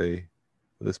Thursday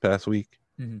this past week.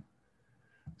 Mm-hmm.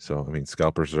 So, I mean,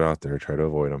 scalpers are out there. Try to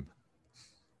avoid them.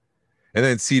 And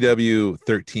then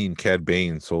CW13 Cad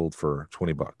Bane sold for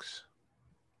 $20.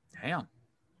 Damn.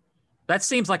 That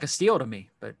seems like a steal to me,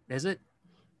 but is it?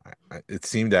 It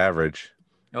seemed average.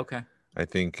 Okay. I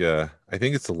think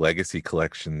it's a legacy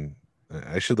collection.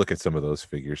 I should look at some of those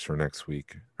figures for next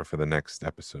week or for the next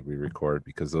episode we record,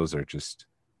 because those are just,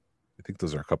 I think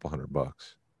those are a couple $100.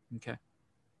 Okay.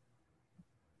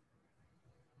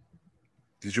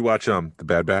 Did you watch The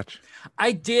Bad Batch?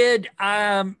 I did.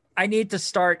 I need to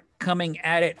start coming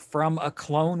at it from a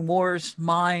Clone Wars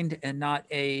mind and not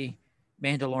a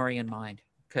Mandalorian mind,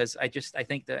 because I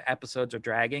think the episodes are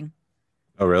dragging.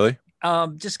 Oh, really?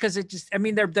 Just because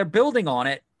they're building on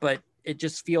it, but it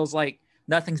just feels like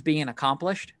nothing's being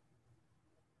accomplished.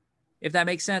 If that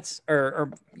makes sense,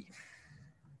 or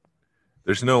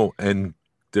there's no,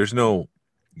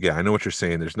 yeah, I know what you're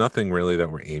saying. There's nothing really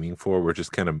that we're aiming for. We're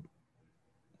just kind of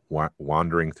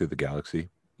wandering through the galaxy.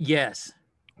 Yes.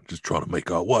 Just trying to make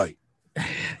our way.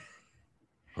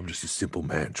 I'm just a simple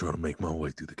man trying to make my way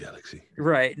through the galaxy.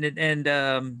 Right.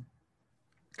 And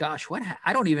gosh,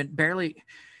 I don't even barely,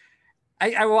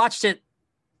 I watched it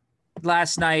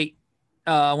last night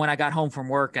when I got home from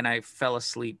work, and I fell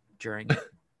asleep during it.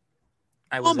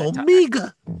 I'm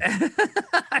Omega.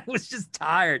 I was just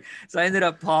tired, so I ended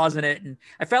up pausing it, and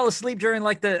I fell asleep during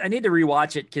I need to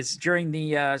rewatch it, because during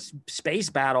the space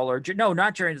battle,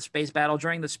 not during the space battle,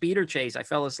 during the speeder chase, I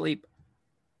fell asleep.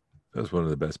 That was one of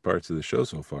the best parts of the show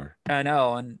so far. I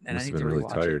know, and I need to really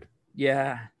rewatch tired. it.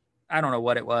 Yeah, I don't know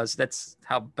what it was. That's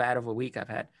how bad of a week I've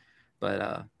had,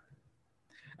 but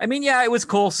it was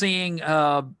cool seeing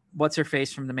what's her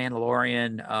face from The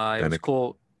Mandalorian. It was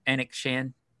cool, Fennec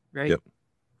Shan, right? Yep.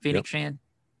 Fennec Shan.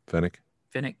 Fennec,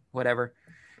 whatever.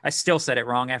 I still said it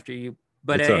wrong after you,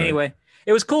 but anyway,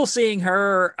 It was cool seeing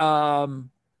her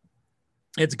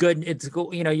It's good. It's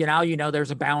cool.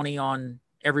 There's a bounty on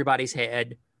everybody's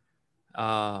head.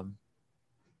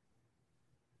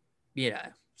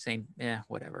 Same. Yeah,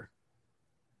 whatever.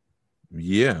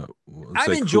 Yeah.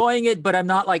 I'm enjoying it, but I'm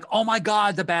not like, oh my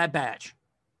God, the Bad Batch,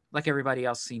 like everybody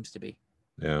else seems to be.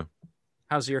 Yeah.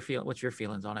 What's your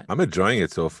feelings on it? I'm enjoying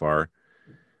it so far.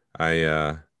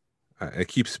 I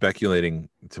keep speculating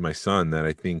to my son that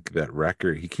I think that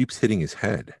Wrecker, he keeps hitting his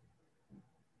head.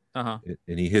 Uh-huh.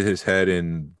 And he hit his head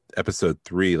in episode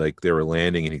 3, like they were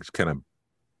landing, and he just kind of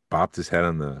bopped his head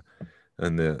on the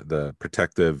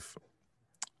protective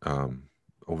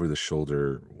over the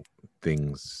shoulder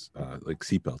things, like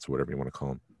seatbelts or whatever you want to call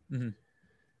them. Mm-hmm.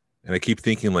 And I keep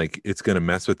thinking like it's going to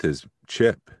mess with his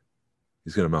chip.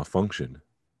 He's going to malfunction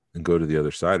and go to the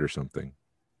other side or something.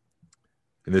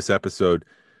 In this episode,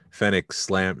 Fennec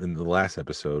slammed, in the last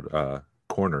episode,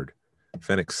 Cornered,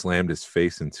 Fennec slammed his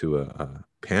face into a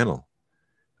panel.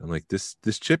 I'm like, this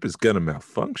chip is going to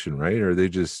malfunction, right? Or are they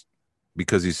just,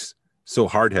 because he's so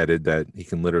hard-headed that he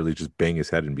can literally just bang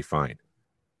his head and be fine?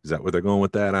 Is that where they're going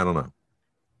with that? I don't know.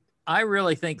 I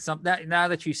really think now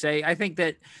that you say, I think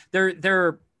that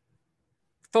they're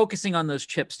focusing on those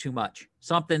chips too much.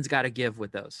 Something's got to give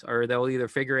with those, or they'll either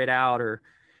figure it out, or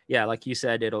yeah, like you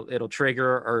said, it'll trigger,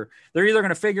 or they're either going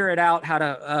to figure it out how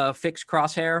to fix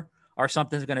Crosshair, or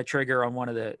something's going to trigger on one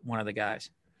of the guys.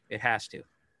 It has to.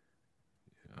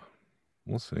 Yeah,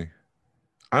 we'll see.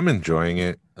 I'm enjoying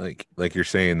it. Like you're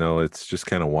saying though, it's just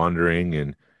kind of wandering,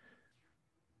 and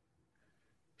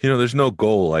there's no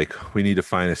goal. Like we need to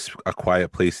find a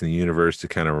quiet place in the universe to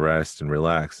kind of rest and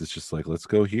relax. It's just like, let's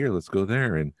go here, let's go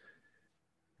there. And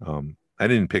I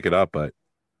didn't pick it up, but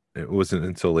it wasn't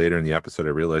until later in the episode I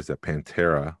realized that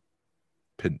Pantera.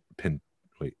 It's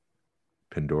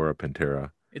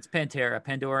Pantera.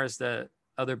 Pandora is the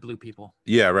other blue people.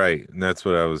 Yeah, right. And that's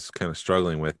what I was kind of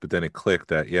struggling with. But then it clicked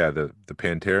that, yeah, the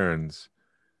Panterans,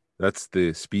 that's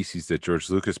the species that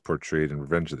George Lucas portrayed in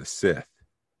Revenge of the Sith.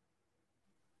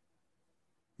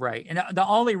 Right. And the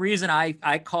only reason I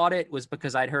caught it was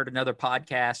because I'd heard another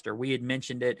podcast, or we had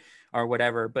mentioned it or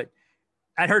whatever, but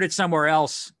I'd heard it somewhere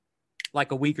else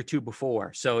like a week or two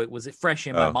before. So it was fresh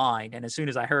in my mind. And as soon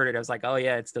as I heard it, I was like, oh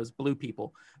yeah, it's those blue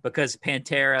people, because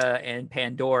Pantera and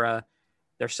Pandora,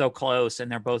 they're so close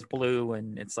and they're both blue.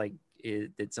 And it's like,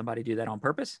 did somebody do that on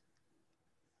purpose?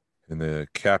 And the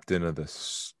captain of the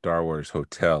Star Wars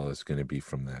hotel is going to be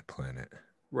from that planet.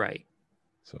 Right.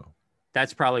 So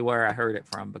that's probably where I heard it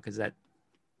from, because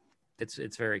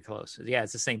it's very close. Yeah,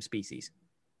 it's the same species.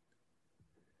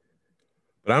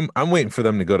 But I'm waiting for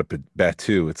them to go to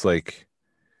Batuu. It's like,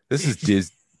 this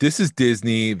is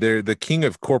Disney. They're the king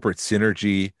of corporate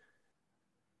synergy.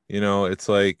 It's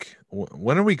like,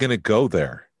 when are we going to go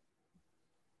there?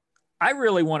 I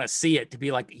really want to see it, to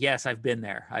be like, yes, I've been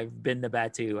there. I've been to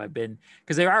Batuu. I've been,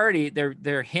 because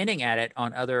they're hinting at it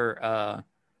on other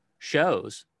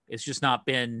shows. It's just not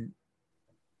been,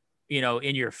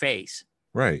 in your face.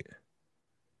 Right.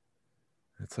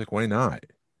 It's like, why not?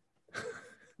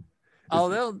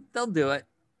 Oh, they'll do it.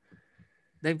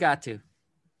 They've got to.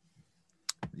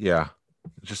 Yeah,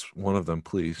 just one of them,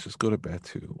 please. Just go to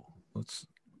Batuu.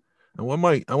 I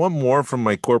want more from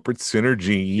my corporate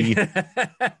synergy.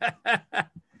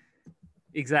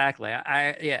 Exactly.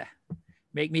 Yeah.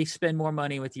 Make me spend more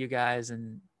money with you guys,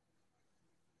 and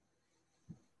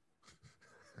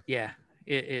yeah,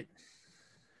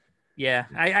 yeah,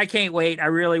 I can't wait. I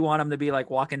really want them to be like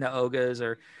walking to Oga's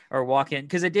or walk in,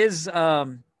 because it is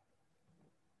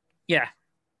yeah,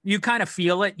 you kind of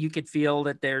feel it. You could feel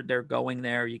that they're going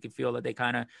there. You could feel that they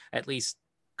kind of at least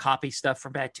copy stuff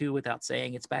from Batuu without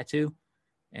saying it's Batuu.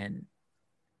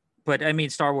 But I mean,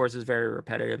 Star Wars is very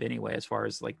repetitive anyway, as far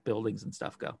as like buildings and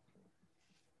stuff go.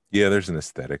 Yeah, there's an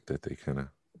aesthetic that they kind of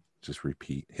just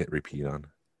hit repeat on.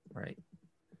 Right.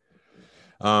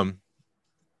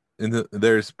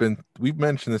 We've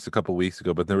mentioned this a couple weeks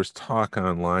ago, but there was talk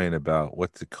online about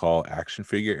what to call action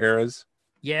figure eras.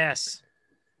 Yes.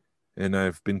 And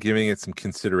I've been giving it some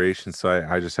consideration, so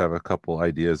I just have a couple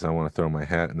ideas. I want to throw my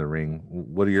hat in the ring.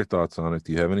 What are your thoughts on it?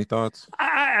 Do you have any thoughts?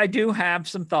 I do have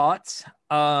some thoughts,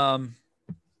 because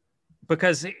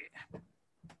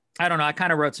I don't know. I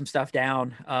kind of wrote some stuff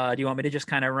down. Do you want me to just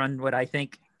kind of run what I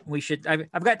think we should?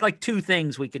 I've got like two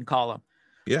things we can call them.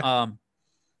 Yeah.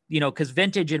 Because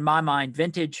vintage, in my mind,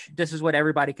 this is what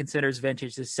everybody considers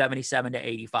vintage, is 77 to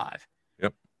 85.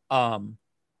 Yep.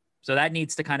 So that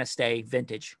needs to kind of stay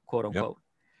vintage, quote unquote. Yep.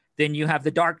 Then you have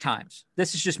the dark times.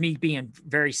 This is just me being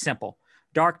very simple.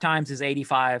 Dark times is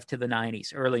 85 to the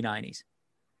 90s, early 90s.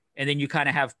 And then you kind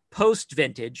of have post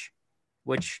vintage,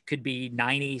 which could be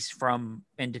 90s from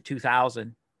into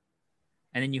 2000.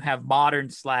 And then you have modern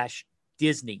 /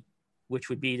 Disney, which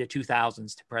would be the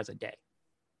 2000s to present day.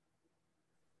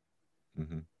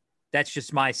 Mm-hmm. That's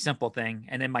just my simple thing.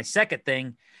 And then my second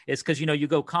thing is because, you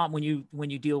go when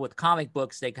you deal with comic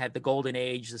books, they have the golden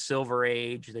age, the silver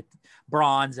age, the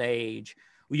bronze age.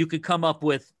 Well, you could come up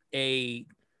with a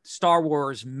Star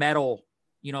Wars metal,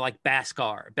 like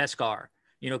Beskar,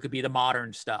 it could be the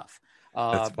modern stuff.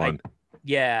 That's fun.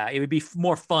 It would be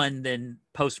more fun than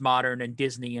postmodern and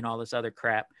Disney and all this other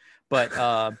crap. But,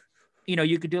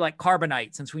 you could do like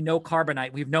Carbonite. Since we know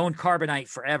Carbonite, we've known Carbonite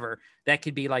forever. That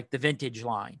could be like the vintage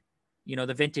line.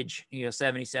 The vintage,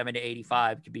 77 to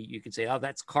 85 could be, you could say, oh,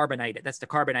 that's Carbonite. That's the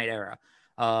Carbonite era.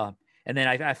 And then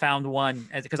I found one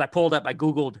because I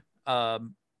Googled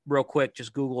real quick,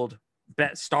 just Googled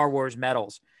Star Wars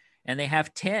medals, and they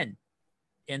have 10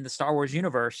 in the Star Wars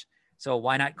universe. So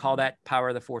why not call that Power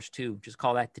of the Force 2? Just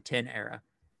call that the 10 era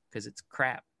because it's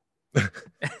crap.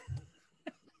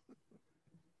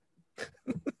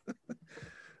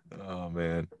 Oh,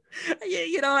 man.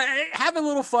 Have a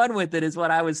little fun with it is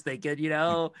what I was thinking,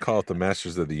 You call it the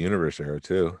Masters of the Universe era,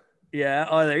 too. Yeah.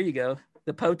 Oh, there you go.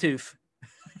 The Potoof.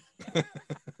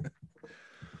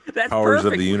 That's Powers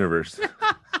perfect. of the Universe.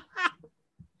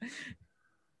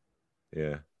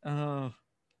 Yeah. Oh.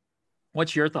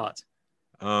 What's your thoughts?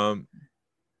 I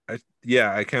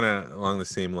kind of along the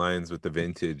same lines with the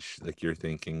vintage, like you're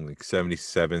thinking, like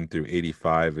 77 through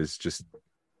 85 is just,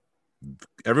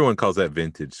 everyone calls that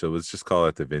vintage, so let's just call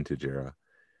it the vintage era.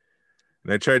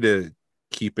 And I tried to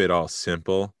keep it all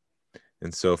simple,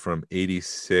 and so from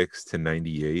 86 to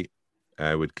 98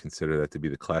 I would consider that to be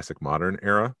the classic modern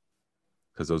era,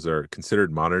 because those are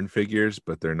considered modern figures,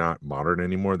 but they're not modern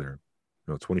anymore. They're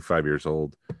 25 years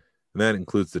old, and that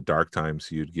includes the dark times.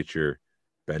 So you'd get your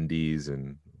bendies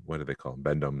and what do they call them,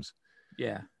 bendums,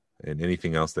 and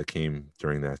anything else that came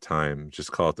during that time.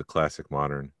 Just call it the classic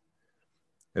modern.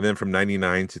 And then from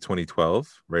 99 to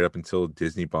 2012, right up until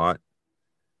Disney bought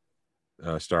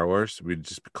Star Wars, we'd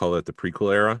just call it the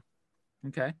prequel era.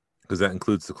 Okay. Because that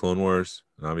includes the Clone Wars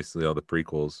and obviously all the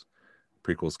prequels.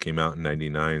 Prequels came out in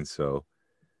 99. So,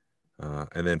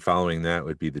 and then following that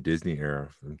would be the Disney era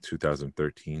from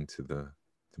 2013 to the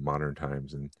modern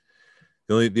times. And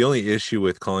the only issue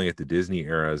with calling it the Disney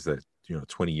era is that,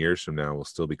 20 years from now, we'll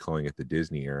still be calling it the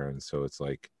Disney era. And so it's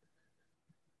like,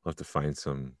 we'll have to find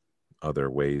some other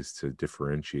ways to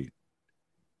differentiate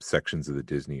sections of the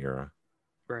Disney era.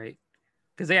 Right.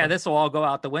 Because this will all go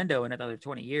out the window in another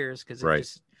 20 years.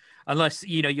 Because unless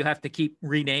you have to keep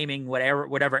renaming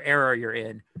whatever era you're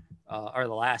in, or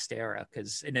the last era.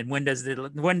 And then when does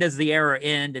the era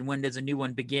end, and when does a new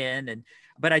one begin?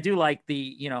 But I do like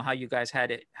the how you guys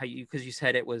had it, because you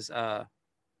said it was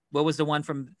what was the one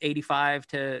from 85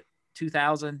 to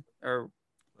 2000 or.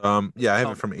 I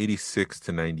have it from 86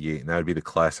 to 98, and that would be the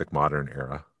classic modern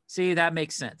era. See, that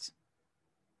makes sense.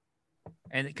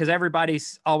 And because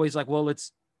everybody's always like, well,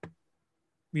 it's,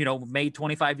 made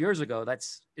 25 years ago.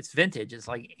 It's vintage. It's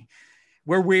like,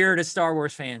 we're weird as Star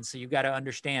Wars fans. So you've got to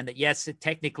understand that, yes,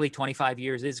 technically 25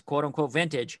 years is quote unquote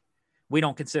vintage. We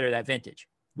don't consider that vintage.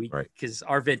 Because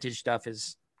our vintage stuff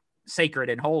is sacred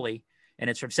and holy, and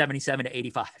it's from 77 to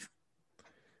 85.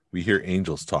 We hear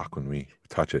angels talk when we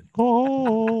touch it.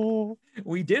 Oh,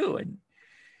 we do. And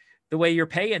the way you're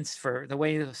paying for the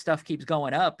way the stuff keeps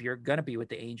going up, you're going to be with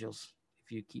the angels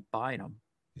if you keep buying them.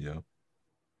 Yeah.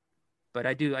 But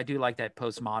I do like that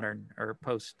postmodern or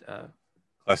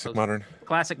classic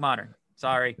modern.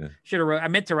 Sorry. Yeah. I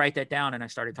meant to write that down and I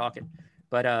started talking,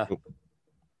 but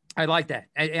I like that.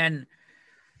 And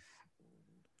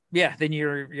then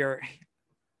you're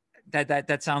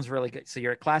that sounds really good. So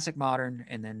you're a classic modern,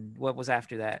 and then what was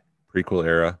after that? Prequel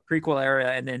era,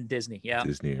 and then Disney. Yeah.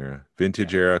 Disney era,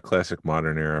 vintage era, classic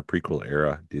modern era, prequel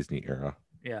era, Disney era.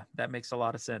 Yeah, that makes a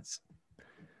lot of sense.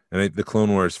 And the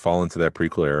Clone Wars fall into that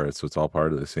prequel era, so it's all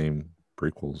part of the same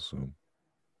prequels. So.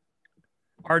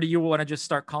 Or do you want to just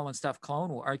start calling stuff Clone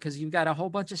Wars? Because you've got a whole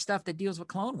bunch of stuff that deals with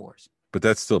Clone Wars. But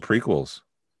that's still prequels.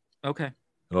 Okay.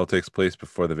 It all takes place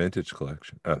before the vintage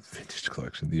collection,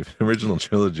 the original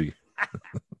trilogy.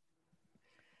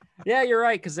 Yeah, you're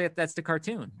right, because that's the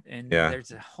cartoon, and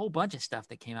there's a whole bunch of stuff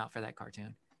that came out for that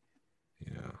cartoon.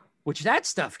 Yeah, which that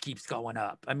stuff keeps going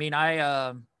up. I mean,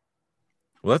 well,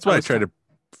 that's why I tried to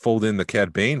fold in the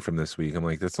Cad Bane from this week. I'm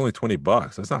like, that's only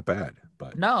 $20. That's not bad.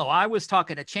 But no, I was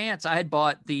talking to Chance. I had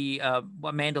bought the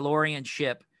Mandalorian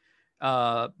ship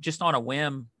just on a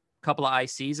whim a couple of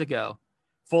ICs ago,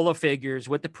 full of figures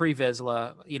with the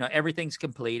Pre-Vizsla. Everything's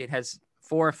complete. It has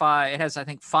 4 or 5. It has, I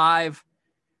think, 5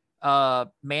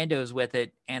 Mandos with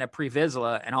it and a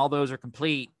Pre-Vizsla, and all those are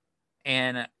complete.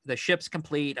 And the ship's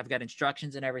complete. I've got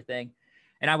instructions and everything.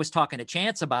 And I was talking to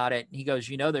Chance about it. And he goes,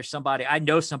 I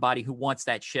know somebody who wants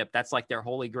that ship. That's like their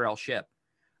holy grail ship.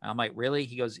 I'm like, really?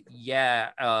 He goes, yeah.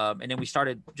 And then we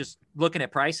started just looking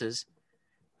at prices,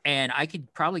 and I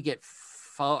could probably get,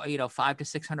 $500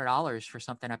 to $600 for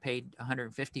something I paid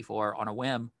 $150 for on a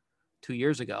whim 2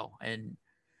 years ago. And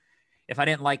if I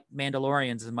didn't like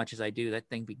Mandalorians as much as I do, that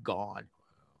thing be gone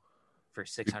for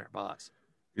 $600.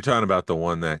 You're talking about the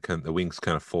one that the wings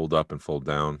kind of fold up and fold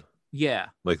down. Yeah.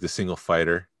 Like the single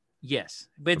fighter. Yes.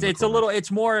 But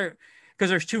it's more,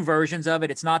 because there's two versions of it.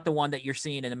 It's not the one that you're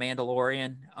seeing in the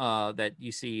Mandalorian that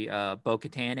you see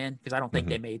Bo-Katan in, because I don't think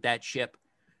they made that ship.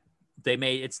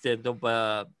 It's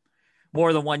the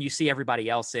more the one you see everybody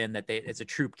else in, it's a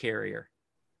troop carrier.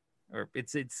 Or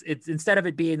it's instead of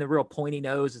it being the real pointy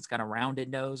nose, it's got a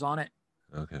rounded nose on it.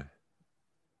 Okay.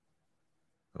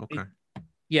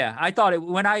 Yeah, I thought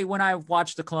when I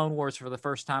watched the Clone Wars for the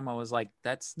first time, I was like,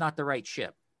 that's not the right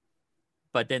ship.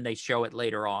 But then they show it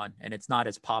later on, and it's not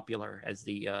as popular as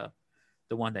the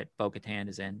one that Bo-Katan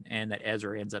is in, and that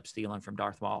Ezra ends up stealing from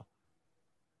Darth Maul.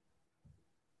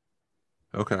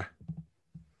 Okay.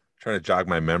 Trying to jog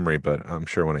my memory, but I'm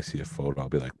sure when I see a photo, I'll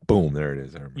be like, boom, there it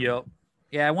is. Yep.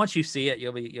 Yeah, once you see it,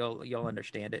 you'll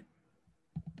understand it.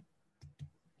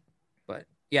 But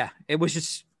yeah, it was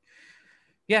just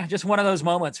one of those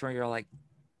moments where you're like,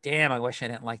 damn, I wish I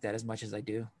didn't like that as much as I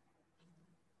do.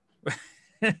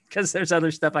 Because there's other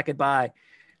stuff I could buy,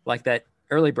 like that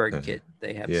early bird kit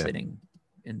they have sitting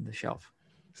in the shelf.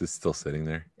 Is it still sitting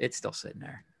there? It's still sitting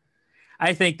there.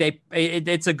 I think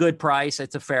it's a good price.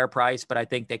 It's a fair price, but I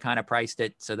think they kind of priced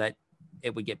it so that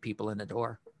it would get people in the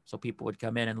door. So people would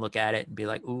come in and look at it and be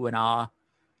like, ooh and ah,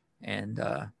 and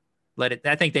let it.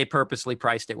 I think they purposely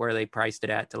priced it where they priced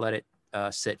it at to let it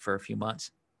sit for a few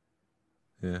months.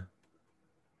 Yeah,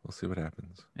 we'll see what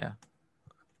happens. Yeah,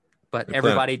 but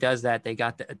everybody does that. They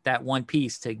got that one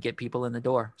piece to get people in the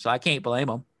door, so I can't blame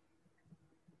them.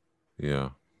 Yeah,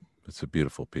 it's a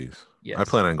beautiful piece. Yes. I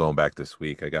plan on going back this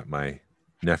week. I got my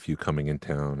nephew coming in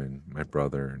town and my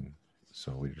brother, and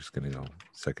so we're just gonna go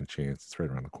second chance. It's right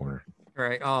around the corner.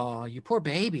 Right. Oh, you poor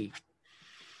baby.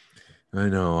 I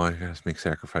know. I gotta make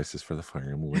sacrifices for the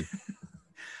family.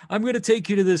 I'm gonna take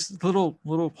you to this little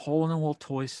hole in the wall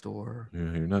toy store.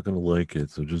 Yeah, you're not gonna like it,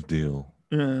 so just deal.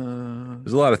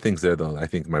 There's a lot of things there though. I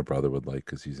think my brother would like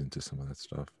because he's into some of that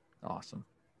stuff. Awesome.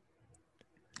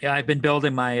 Yeah, I've been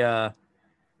building my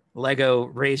Lego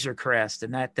Razor Crest,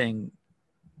 and that thing.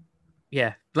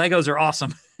 Yeah, Legos are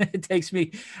awesome. It takes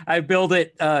me, I build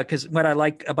it because what I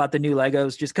like about the new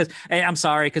Legos, just because, I'm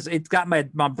sorry, because it's got my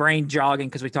brain jogging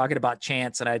because we're talking about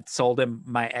Chance, and I sold him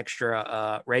my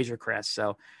extra Razor Crest.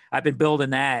 So I've been building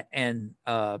that, and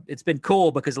it's been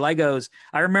cool because Legos,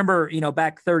 I remember,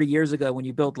 back 30 years ago when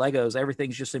you build Legos,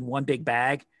 everything's just in one big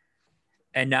bag.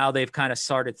 And now they've kind of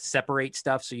started to separate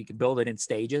stuff so you can build it in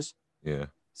stages. Yeah.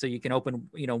 So you can open,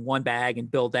 one bag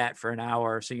and build that for an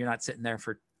hour. So you're not sitting there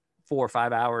for 4 or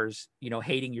 5 hours,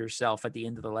 hating yourself at the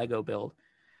end of the Lego build.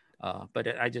 But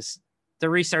the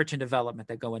research and development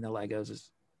that go into Legos is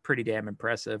pretty damn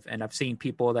impressive. And I've seen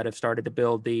people that have started to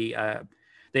build they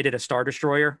did a Star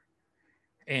Destroyer,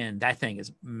 and that thing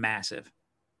is massive.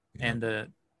 Yeah. And the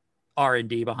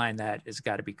R&D behind that has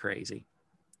got to be crazy.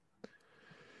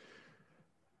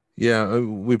 Yeah,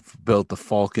 we've built the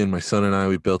Falcon. My son and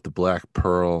we built the Black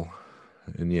Pearl.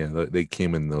 And yeah, they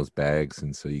came in those bags,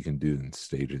 and so you can do it in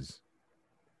stages.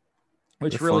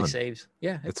 Which They're really fun. saves.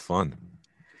 Yeah. It's fun.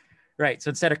 Right. So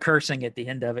instead of cursing at the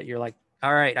end of it, you're like,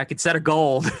 all right, I could set a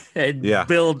goal and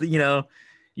build,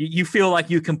 you feel like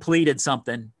you completed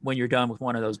something when you're done with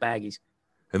one of those baggies.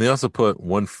 And they also put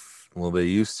they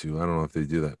used to, I don't know if they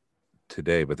do that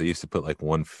today, but they used to put like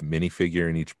one minifigure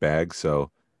in each bag.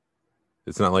 So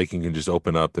it's not like you can just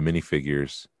open up the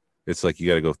minifigures. It's like you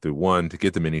got to go through 1 to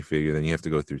get the minifigure, then you have to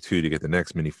go through 2 to get the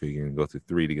next minifigure, and go through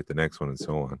 3 to get the next one, and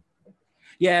so on.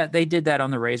 Yeah, they did that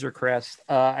on the Razor Crest.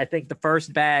 I think the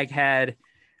first bag had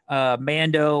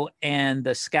Mando and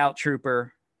the Scout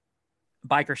Trooper,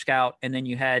 Biker Scout, and then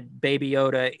you had Baby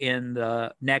Yoda in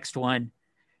the next one.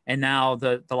 And now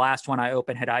the last one I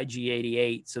opened had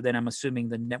IG-88. So then I'm assuming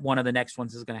one of the next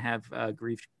ones is going to have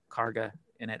Grief Karga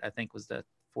in it. I think was the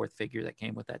 4th figure that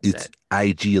came with that set. It's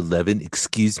IG-11.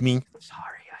 Excuse me.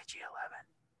 Sorry, IG-11.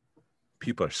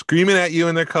 People are screaming at you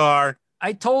in their car.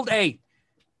 I told them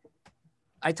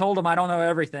I don't know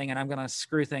everything, and I'm going to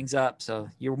screw things up. So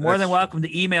you're more than welcome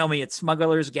to email me at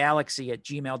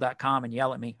smugglersgalaxy@gmail.com and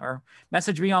yell at me, or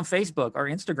message me on Facebook or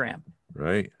Instagram.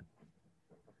 Right.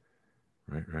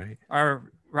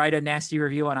 Or write a nasty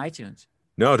review on iTunes.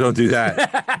 No, don't do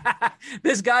that.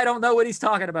 This guy don't know what he's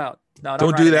talking about. No,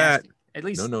 don't do that. Nasty. At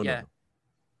least, no.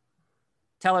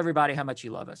 tell everybody how much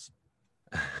you love us.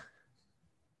 But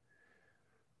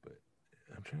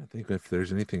I'm trying to think if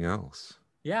there's anything else.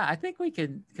 Yeah, I think we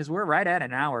can, because we're right at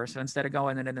an hour. So instead of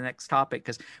going into the next topic,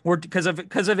 because of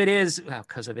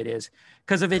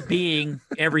it being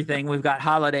everything, we've got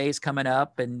holidays coming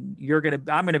up, and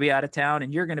I'm gonna be out of town,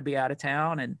 and you're gonna be out of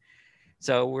town, and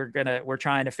so we're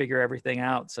trying to figure everything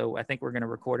out. So I think we're gonna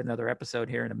record another episode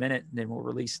here in a minute, and then we'll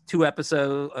release 2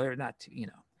 episodes, or not 2,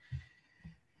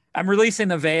 I'm releasing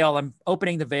the veil. I'm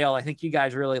opening the veil. I think you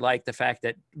guys really like the fact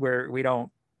that we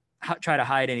don't try to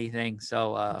hide anything.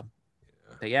 So.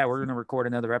 But yeah, we're going to record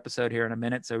another episode here in a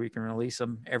minute so we can release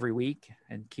them every week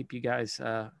and keep you guys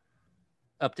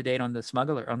up to date on the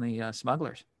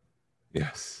smugglers.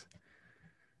 Yes.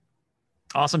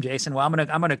 Awesome, Jason. Well, I'm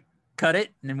gonna cut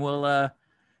it, and then we'll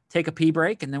take a pee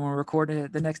break, and then we'll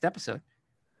record the next episode.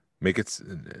 What was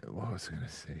I going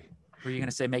to say? Were you going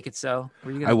to say make it so?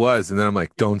 I was, and then I'm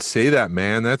like, don't say that,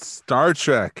 man. That's Star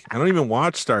Trek. I don't even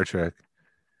watch Star Trek.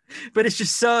 But it's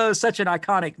just such an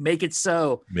iconic make it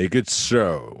so. Make it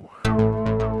so.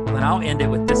 And I'll end it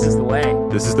with this is the way.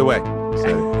 This is the way. That's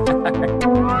the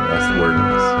word in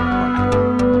this.